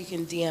 or you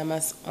can DM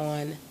us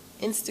on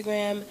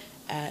Instagram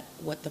at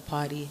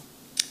whatthepotty.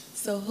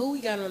 So who we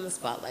got on the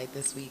Spotlight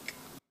this week?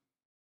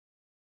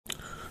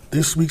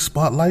 This week's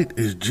Spotlight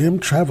is Jim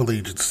Travel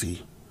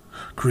Agency,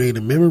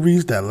 creating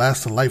memories that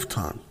last a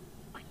lifetime.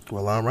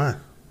 Well, all right.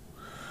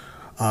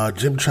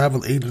 Jim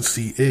Travel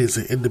Agency is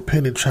an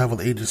independent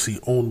travel agency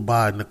owned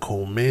by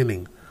Nicole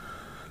Manning.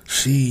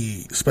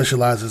 She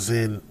specializes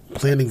in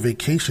planning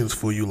vacations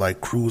for you, like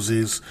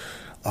cruises,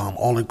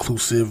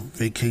 all-inclusive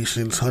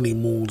vacations,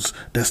 honeymoons,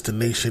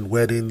 destination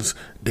weddings,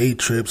 day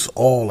trips,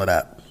 all of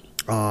that.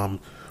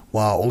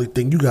 While only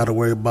thing you got to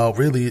worry about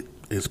really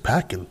is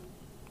packing.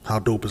 How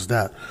dope is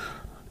that?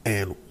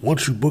 And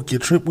once you book your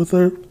trip with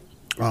her,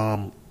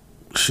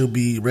 she'll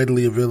be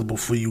readily available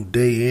for you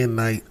day and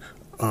night,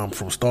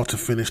 from start to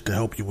finish, to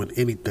help you with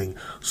anything.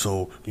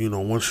 So,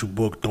 once you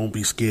book, don't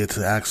be scared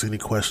to ask any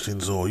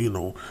questions, or,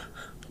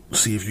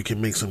 see if you can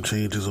make some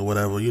changes or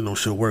whatever.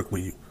 She'll work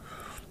with you.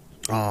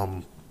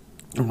 And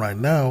right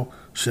now,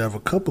 she have a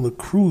couple of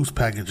cruise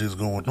packages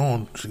going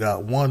on. She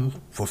got one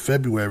for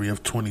February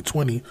of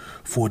 2020,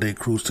 4-day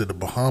cruise to the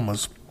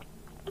Bahamas.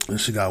 And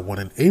she got one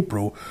in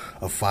April,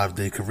 a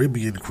 5-day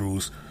Caribbean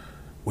cruise,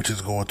 which is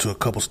going to a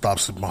couple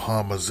stops in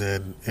Bahamas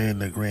and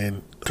the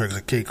Grand Turks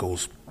and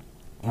Caicos.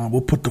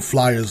 We'll put the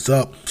flyers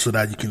up so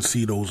that you can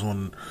see those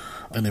on,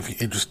 and if you're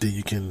interested,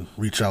 you can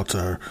reach out to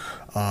her.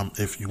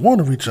 If you want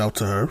to reach out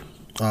to her,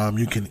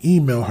 you can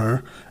email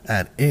her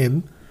at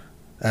N,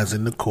 as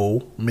in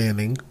Nicole,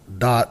 Manning,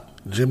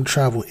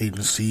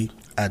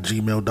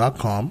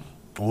 .jimtravelagency@gmail.com,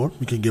 or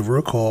you can give her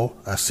a call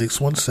at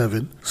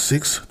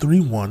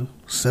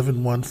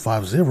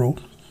 617-631-7150,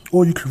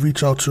 or you can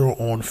reach out to her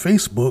on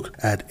Facebook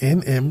at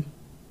NM,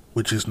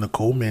 which is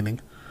Nicole Manning,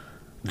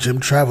 Jim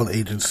Travel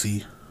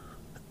Agency,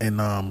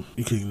 and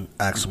you can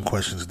ask some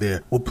questions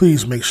there. Well,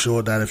 please make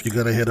sure that if you're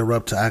going to hit her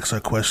up to ask her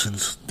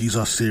questions, these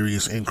are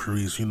serious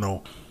inquiries,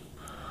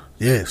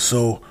 Yeah,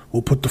 so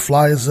we'll put the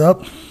flyers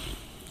up.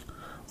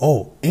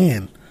 Oh,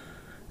 and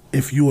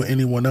if you or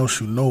anyone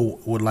else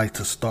would like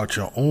to start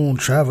your own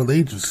travel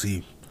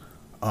agency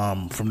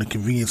from the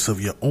convenience of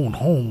your own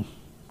home,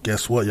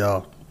 guess what,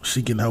 y'all?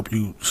 She can help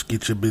you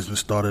get your business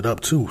started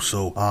up, too.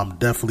 So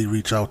definitely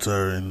reach out to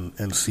her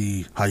and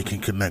see how you can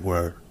connect with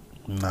her.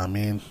 You know what I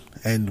mean?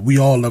 And we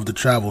all love to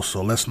travel,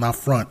 so let's not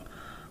front.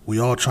 We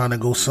all trying to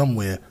go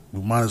somewhere.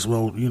 We might as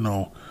well,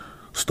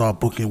 start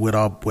booking with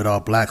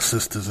our black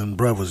sisters and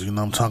brothers. You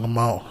know what I'm talking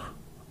about?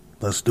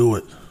 Let's do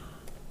it.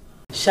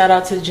 Shout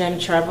out to Jim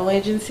Travel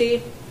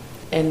Agency,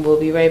 and we'll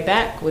be right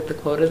back with the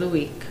quote of the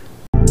week.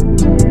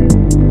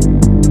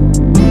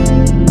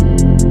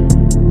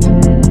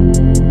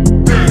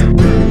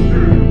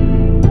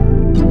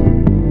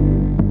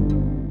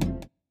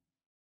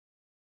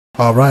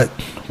 All right,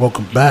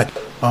 welcome back.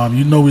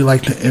 We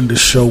like to end the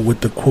show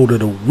with the quote of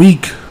the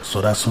week,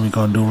 so that's what we're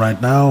gonna do right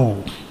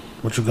now.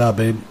 What you got,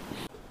 babe?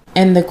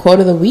 And the quote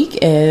of the week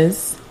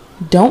is,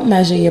 "Don't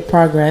measure your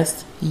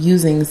progress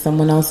using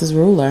someone else's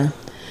ruler.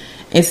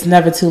 It's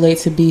never too late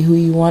to be who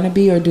you want to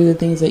be or do the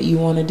things that you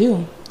want to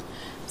do.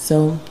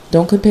 So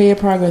don't compare your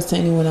progress to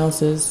anyone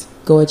else's.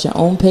 Go at your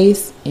own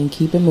pace and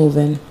keep it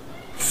moving."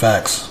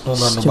 Facts. Don't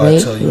let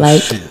nobody tell you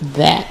like shit.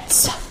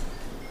 That.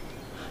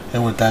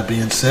 And with that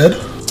being said,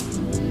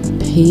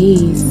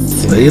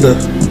 peace. Later.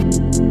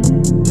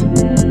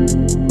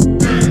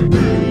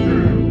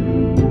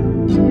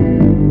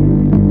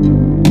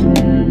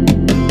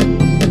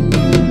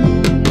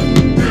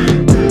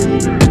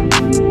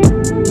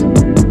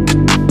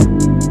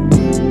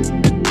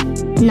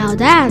 Now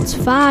that's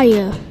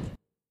fire.